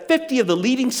hated that 50 of the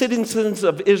leading citizens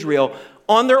of Israel,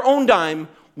 on their own dime,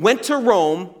 went to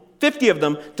Rome, 50 of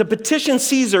them, to petition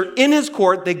Caesar in his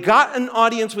court. They got an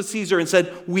audience with Caesar and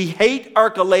said, "We hate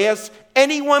Archelaus,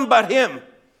 anyone but him."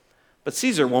 But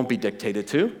Caesar won't be dictated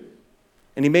to.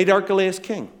 And he made Archelaus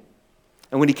king.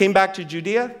 And when he came back to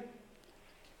Judea,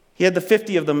 he had the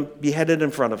 50 of them beheaded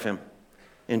in front of him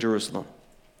in Jerusalem.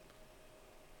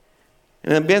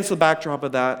 And against the backdrop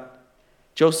of that,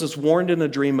 Joseph's warned in a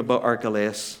dream about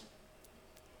Archelaus.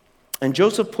 And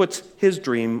Joseph puts his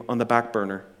dream on the back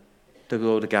burner to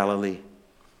go to Galilee.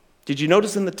 Did you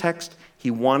notice in the text,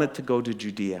 he wanted to go to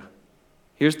Judea?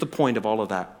 Here's the point of all of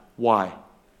that. Why?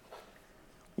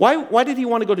 Why did he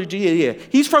want to go to Judea?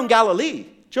 He's from Galilee.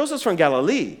 Joseph's from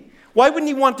Galilee. Why wouldn't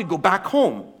he want to go back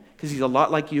home? Because he's a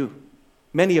lot like you,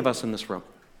 many of us in this room.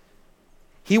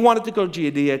 He wanted to go to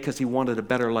Judea because he wanted a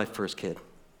better life for his kid.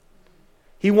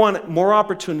 He wanted more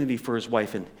opportunity for his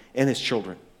wife and his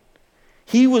children.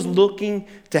 He was looking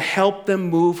to help them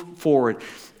move forward.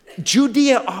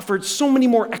 Judea offered so many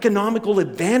more economical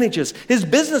advantages. His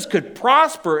business could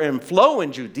prosper and flow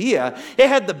in Judea. It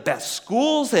had the best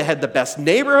schools, it had the best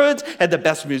neighborhoods, had the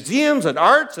best museums and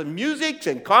arts and music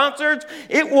and concerts.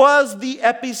 It was the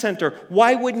epicenter.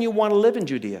 Why wouldn't you want to live in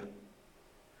Judea?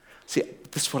 See,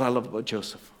 this is what I love about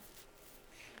Joseph.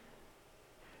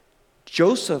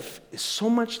 Joseph is so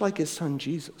much like his son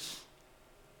Jesus.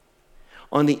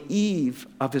 On the eve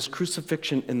of his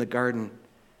crucifixion in the garden,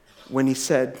 when he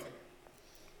said,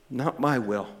 "Not my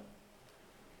will,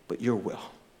 but your will."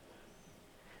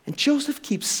 And Joseph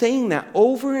keeps saying that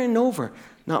over and over.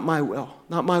 Not my will,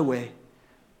 not my way,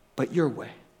 but your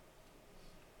way.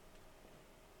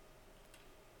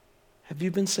 Have you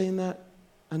been saying that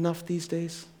enough these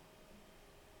days?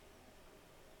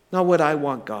 Not what I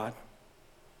want, God,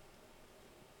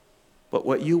 but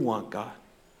what you want, God.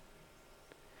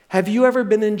 Have you ever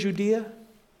been in Judea?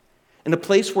 In a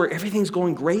place where everything's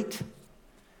going great?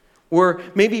 Where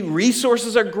maybe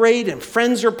resources are great and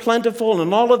friends are plentiful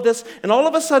and all of this, and all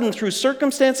of a sudden, through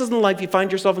circumstances in life, you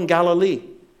find yourself in Galilee.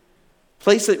 A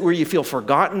place where you feel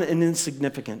forgotten and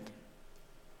insignificant.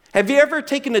 Have you ever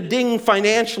taken a ding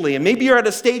financially? And maybe you're at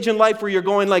a stage in life where you're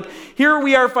going like, here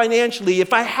we are financially.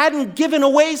 If I hadn't given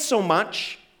away so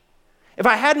much, if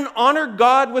I hadn't honored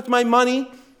God with my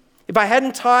money, if I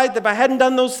hadn't tithed, if I hadn't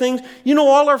done those things,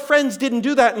 all our friends didn't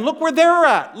do that. And look where they're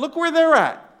at. Look where they're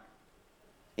at.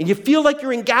 And you feel like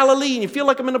you're in Galilee, and you feel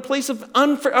like I'm in a place of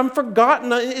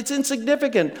unforgotten. It's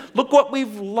insignificant. Look what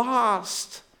we've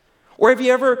lost. Or have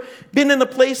you ever been in a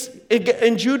place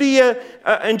in Judea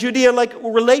like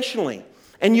relationally,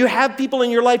 and you have people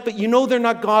in your life, but they're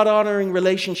not God-honoring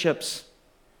relationships,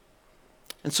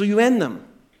 and so you end them.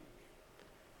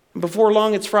 And before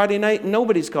long, it's Friday night, and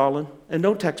nobody's calling, and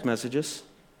no text messages,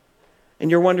 and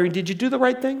you're wondering, did you do the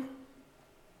right thing?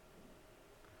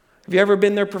 Have you ever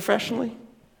been there professionally?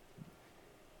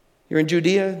 You're in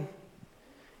Judea.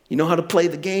 You know how to play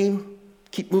the game,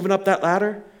 keep moving up that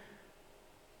ladder.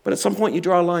 But at some point you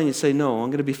draw a line, you say, no, I'm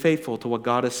going to be faithful to what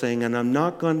God is saying, and I'm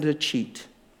not going to cheat.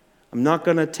 I'm not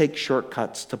going to take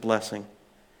shortcuts to blessing.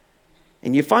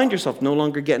 And you find yourself no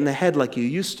longer getting ahead like you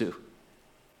used to.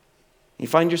 You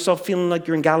find yourself feeling like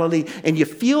you're in Galilee, and you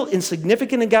feel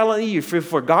insignificant in Galilee, you feel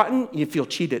forgotten, you feel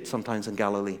cheated sometimes in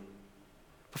Galilee.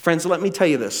 But friends, let me tell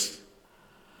you this.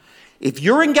 If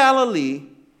you're in Galilee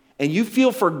and you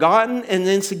feel forgotten and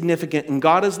insignificant, and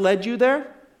God has led you there,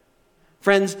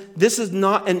 friends, this is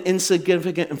not an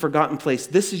insignificant and forgotten place.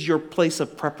 This is your place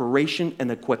of preparation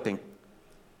and equipping.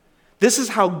 This is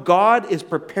how God is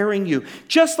preparing you,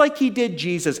 just like he did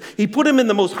Jesus. He put him in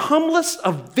the most humblest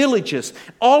of villages,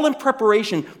 all in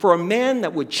preparation for a man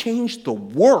that would change the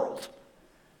world.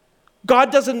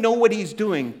 God doesn't know what he's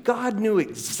doing. God knew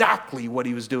exactly what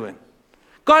he was doing.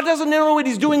 God doesn't know what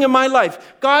he's doing in my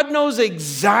life. God knows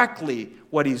exactly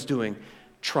what he's doing.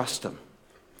 Trust him.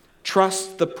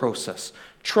 Trust the process.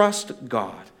 Trust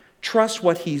God. Trust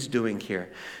what he's doing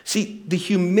here. See, the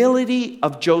humility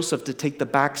of Joseph to take the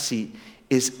back seat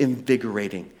is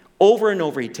invigorating. Over and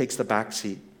over, he takes the back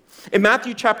seat. In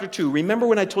Matthew chapter 2, remember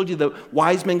when I told you the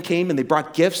wise men came and they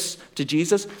brought gifts to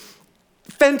Jesus?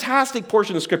 Fantastic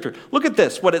portion of scripture. Look at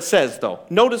this, what it says though.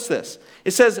 Notice this.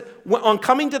 It says, on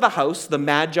coming to the house, the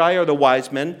magi or the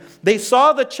wise men, they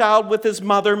saw the child with his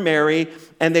mother Mary,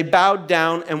 and they bowed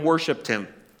down and worshiped him.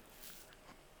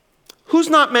 Who's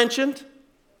not mentioned?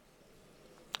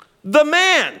 The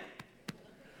man.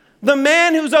 The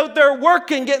man who's out there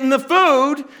working, getting the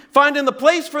food, finding the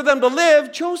place for them to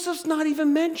live, Joseph's not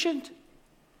even mentioned.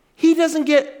 He doesn't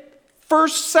get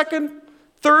first, second,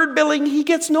 third billing. He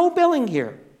gets no billing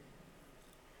here.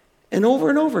 And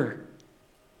over,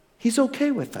 he's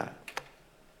okay with that.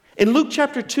 In Luke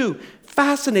chapter 2,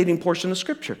 fascinating portion of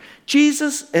Scripture.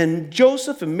 Jesus and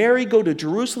Joseph and Mary go to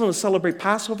Jerusalem to celebrate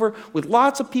Passover with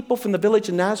lots of people from the village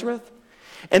of Nazareth.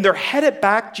 And they're headed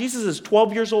back. Jesus is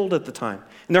 12 years old at the time.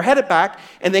 And they're headed back,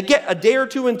 and they get a day or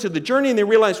two into the journey, and they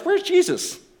realize, where's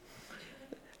Jesus?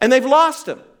 And they've lost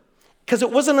him. Because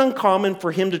it wasn't uncommon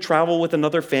for him to travel with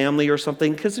another family or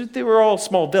something, because they were all a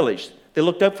small village. They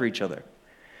looked out for each other.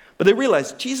 But they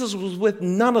realized Jesus was with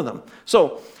none of them.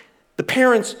 So the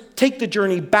parents take the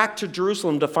journey back to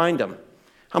Jerusalem to find him.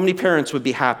 How many parents would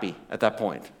be happy at that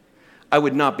point? I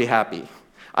would not be happy.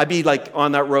 I'd be like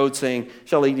on that road saying,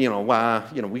 Shelley,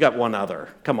 we got one other.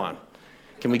 Come on.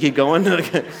 Can we keep going?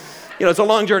 It's a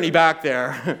long journey back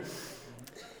there.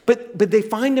 But they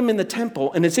find him in the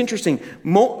temple, and it's interesting.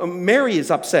 Mary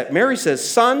is upset. Mary says,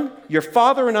 "Son, your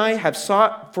father and I have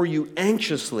sought for you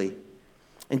anxiously."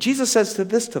 And Jesus says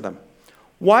this to them,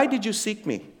 "Why did you seek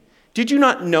me? Did you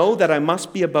not know that I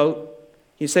must be about,"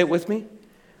 you say it with me,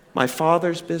 "my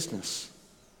Father's business?"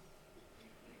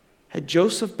 Had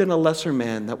Joseph been a lesser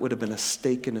man, that would have been a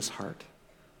stake in his heart.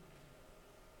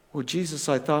 Well, Jesus,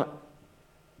 I thought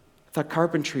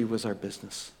carpentry was our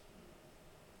business.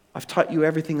 I've taught you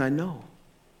everything I know.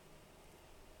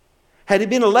 Had he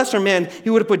been a lesser man, he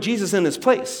would have put Jesus in his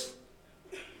place.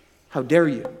 How dare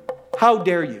you? How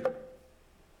dare you?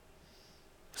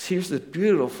 Here's the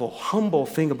beautiful, humble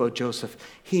thing about Joseph.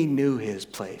 He knew his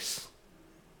place.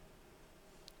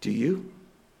 Do you?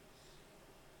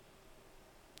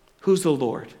 Who's the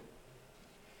Lord?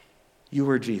 You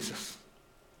or Jesus?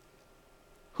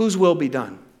 Whose will be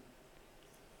done?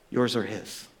 Yours or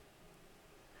his?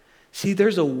 See,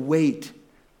 there's a weight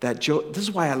that this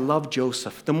is why I love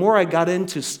Joseph. The more I got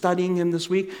into studying him this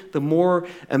week, the more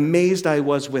amazed I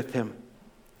was with him.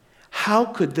 How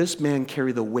could this man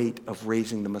carry the weight of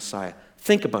raising the Messiah?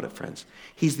 Think about it, friends.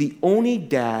 He's the only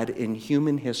dad in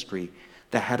human history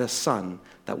that had a son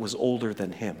that was older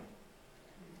than him.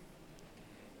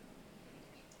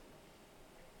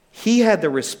 He had the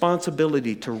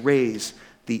responsibility to raise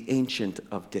the Ancient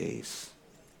of Days.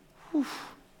 Whew.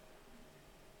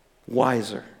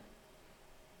 Wiser.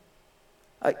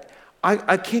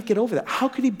 I can't get over that. How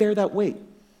could he bear that weight?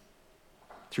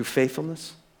 Through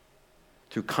faithfulness,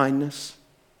 through kindness,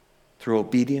 through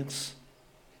obedience,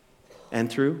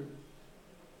 and through?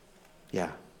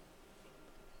 Yeah.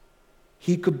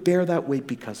 He could bear that weight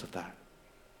because of that.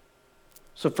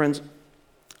 So friends,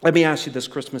 let me ask you this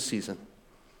Christmas season.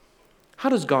 How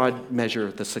does God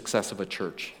measure the success of a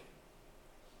church?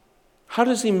 How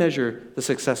does he measure the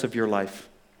success of your life?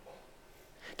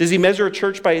 Does he measure a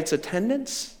church by its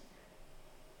attendance?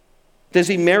 Does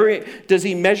he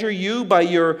measure you by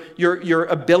your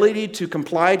ability to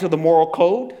comply to the moral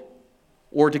code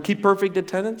or to keep perfect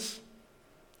attendance?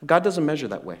 God doesn't measure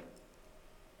that way.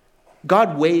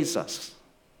 God weighs us.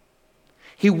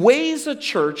 He weighs a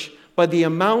church by the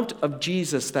amount of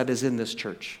Jesus that is in this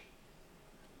church.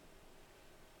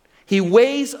 He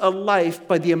weighs a life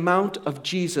by the amount of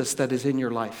Jesus that is in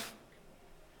your life.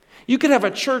 You could have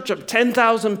a church of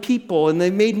 10,000 people and they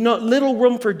made little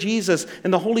room for Jesus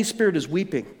and the Holy Spirit is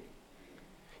weeping.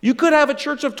 You could have a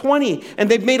church of 20 and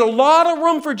they've made a lot of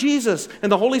room for Jesus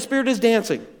and the Holy Spirit is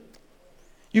dancing.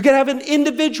 You could have an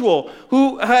individual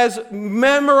who has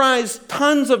memorized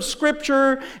tons of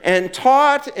scripture and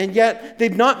taught, and yet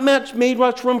they've not made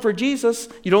much room for Jesus.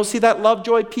 You don't see that love,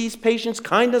 joy, peace, patience,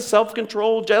 kindness,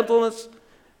 self-control, gentleness,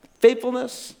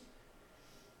 faithfulness.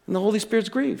 And the Holy Spirit's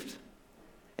grieved.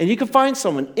 And you can find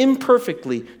someone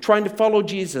imperfectly trying to follow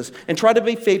Jesus and try to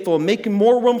be faithful and making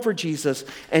more room for Jesus,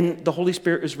 and the Holy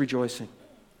Spirit is rejoicing.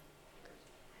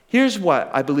 Here's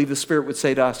what I believe the Spirit would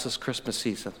say to us this Christmas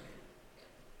season.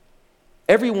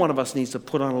 Every one of us needs to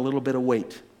put on a little bit of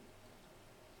weight.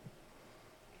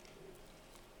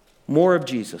 More of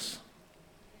Jesus.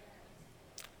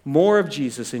 More of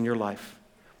Jesus in your life.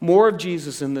 More of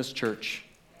Jesus in this church.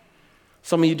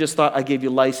 Some of you just thought I gave you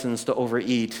license to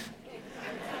overeat.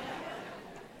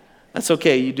 That's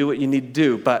okay, you do what you need to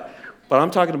do, but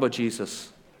I'm talking about Jesus.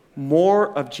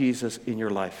 More of Jesus in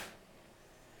your life.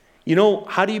 You know,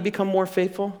 how do you become more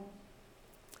faithful?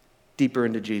 Deeper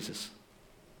into Jesus.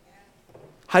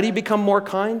 How do you become more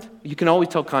kind? You can always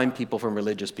tell kind people from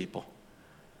religious people.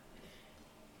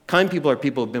 Kind people are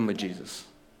people who've been with Jesus.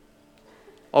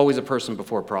 Always a person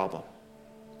before a problem.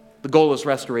 The goal is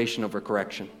restoration over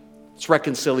correction. It's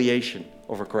reconciliation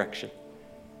over correction.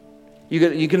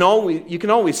 You can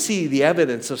always see the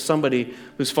evidence of somebody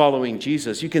who's following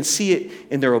Jesus. You can see it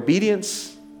in their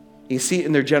obedience. You can see it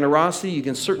in their generosity. You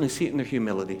can certainly see it in their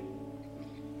humility.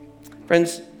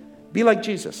 Friends, be like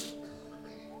Jesus.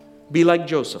 Be like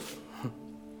Joseph.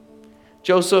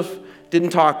 Joseph didn't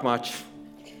talk much.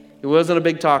 He wasn't a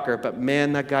big talker, but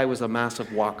man, that guy was a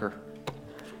massive walker.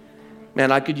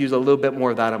 Man, I could use a little bit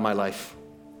more of that in my life.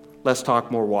 Less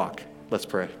talk, more walk. Let's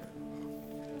pray.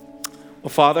 Well,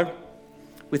 Father,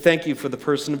 we thank you for the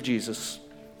person of Jesus.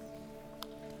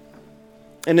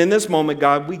 And in this moment,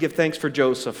 God, we give thanks for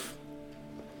Joseph.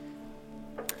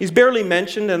 He's barely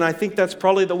mentioned, and I think that's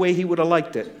probably the way he would have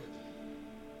liked it.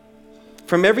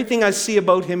 From everything I see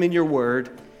about him in your word,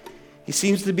 he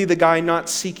seems to be the guy not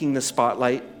seeking the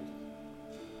spotlight.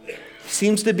 He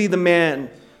seems to be the man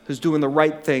who's doing the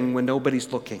right thing when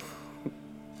nobody's looking.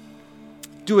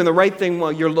 Doing the right thing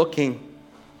while you're looking.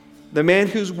 The man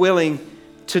who's willing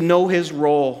to know his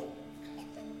role.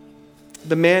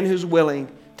 The man who's willing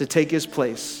to take his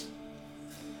place.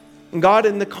 And God,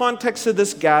 in the context of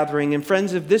this gathering, and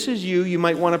friends, if this is you, you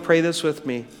might want to pray this with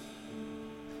me.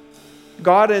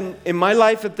 God, in my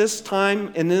life at this time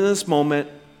and in this moment,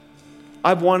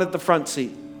 I've wanted the front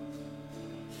seat.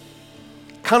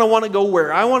 Kind of want to go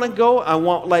where I want to go. I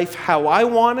want life how I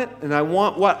want it, and I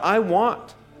want what I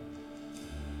want.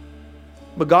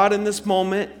 But God, in this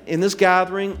moment, in this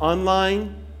gathering,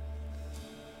 online,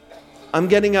 I'm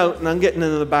getting out and I'm getting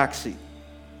into the back seat.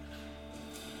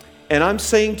 And I'm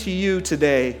saying to you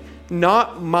today,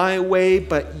 not my way,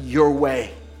 but your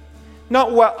way.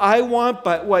 Not what I want,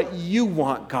 but what you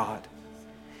want, God.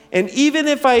 And even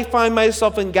if I find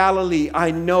myself in Galilee,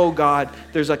 I know, God,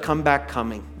 there's a comeback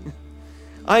coming.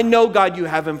 I know, God, you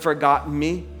haven't forgotten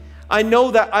me. I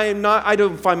know that I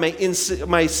don't find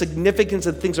my significance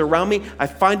in things around me. I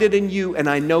find it in you, and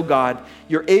I know, God,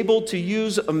 you're able to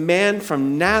use a man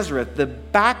from Nazareth, the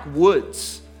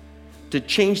backwoods, to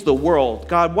change the world.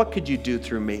 God, what could you do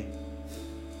through me?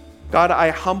 God, I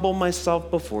humble myself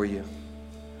before you.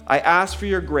 I ask for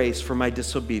your grace for my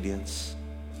disobedience.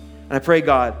 And I pray,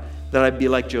 God, that I'd be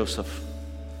like Joseph,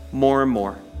 more and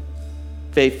more,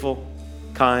 faithful,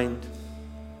 kind,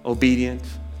 obedient,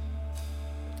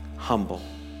 humble.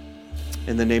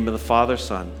 In the name of the Father,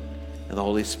 Son, and the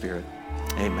Holy Spirit.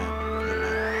 Amen.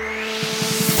 Amen.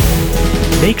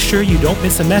 Make sure you don't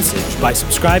miss a message by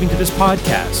subscribing to this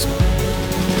podcast.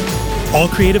 All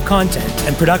creative content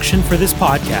and production for this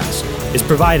podcast is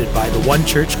provided by the One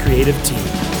Church creative team.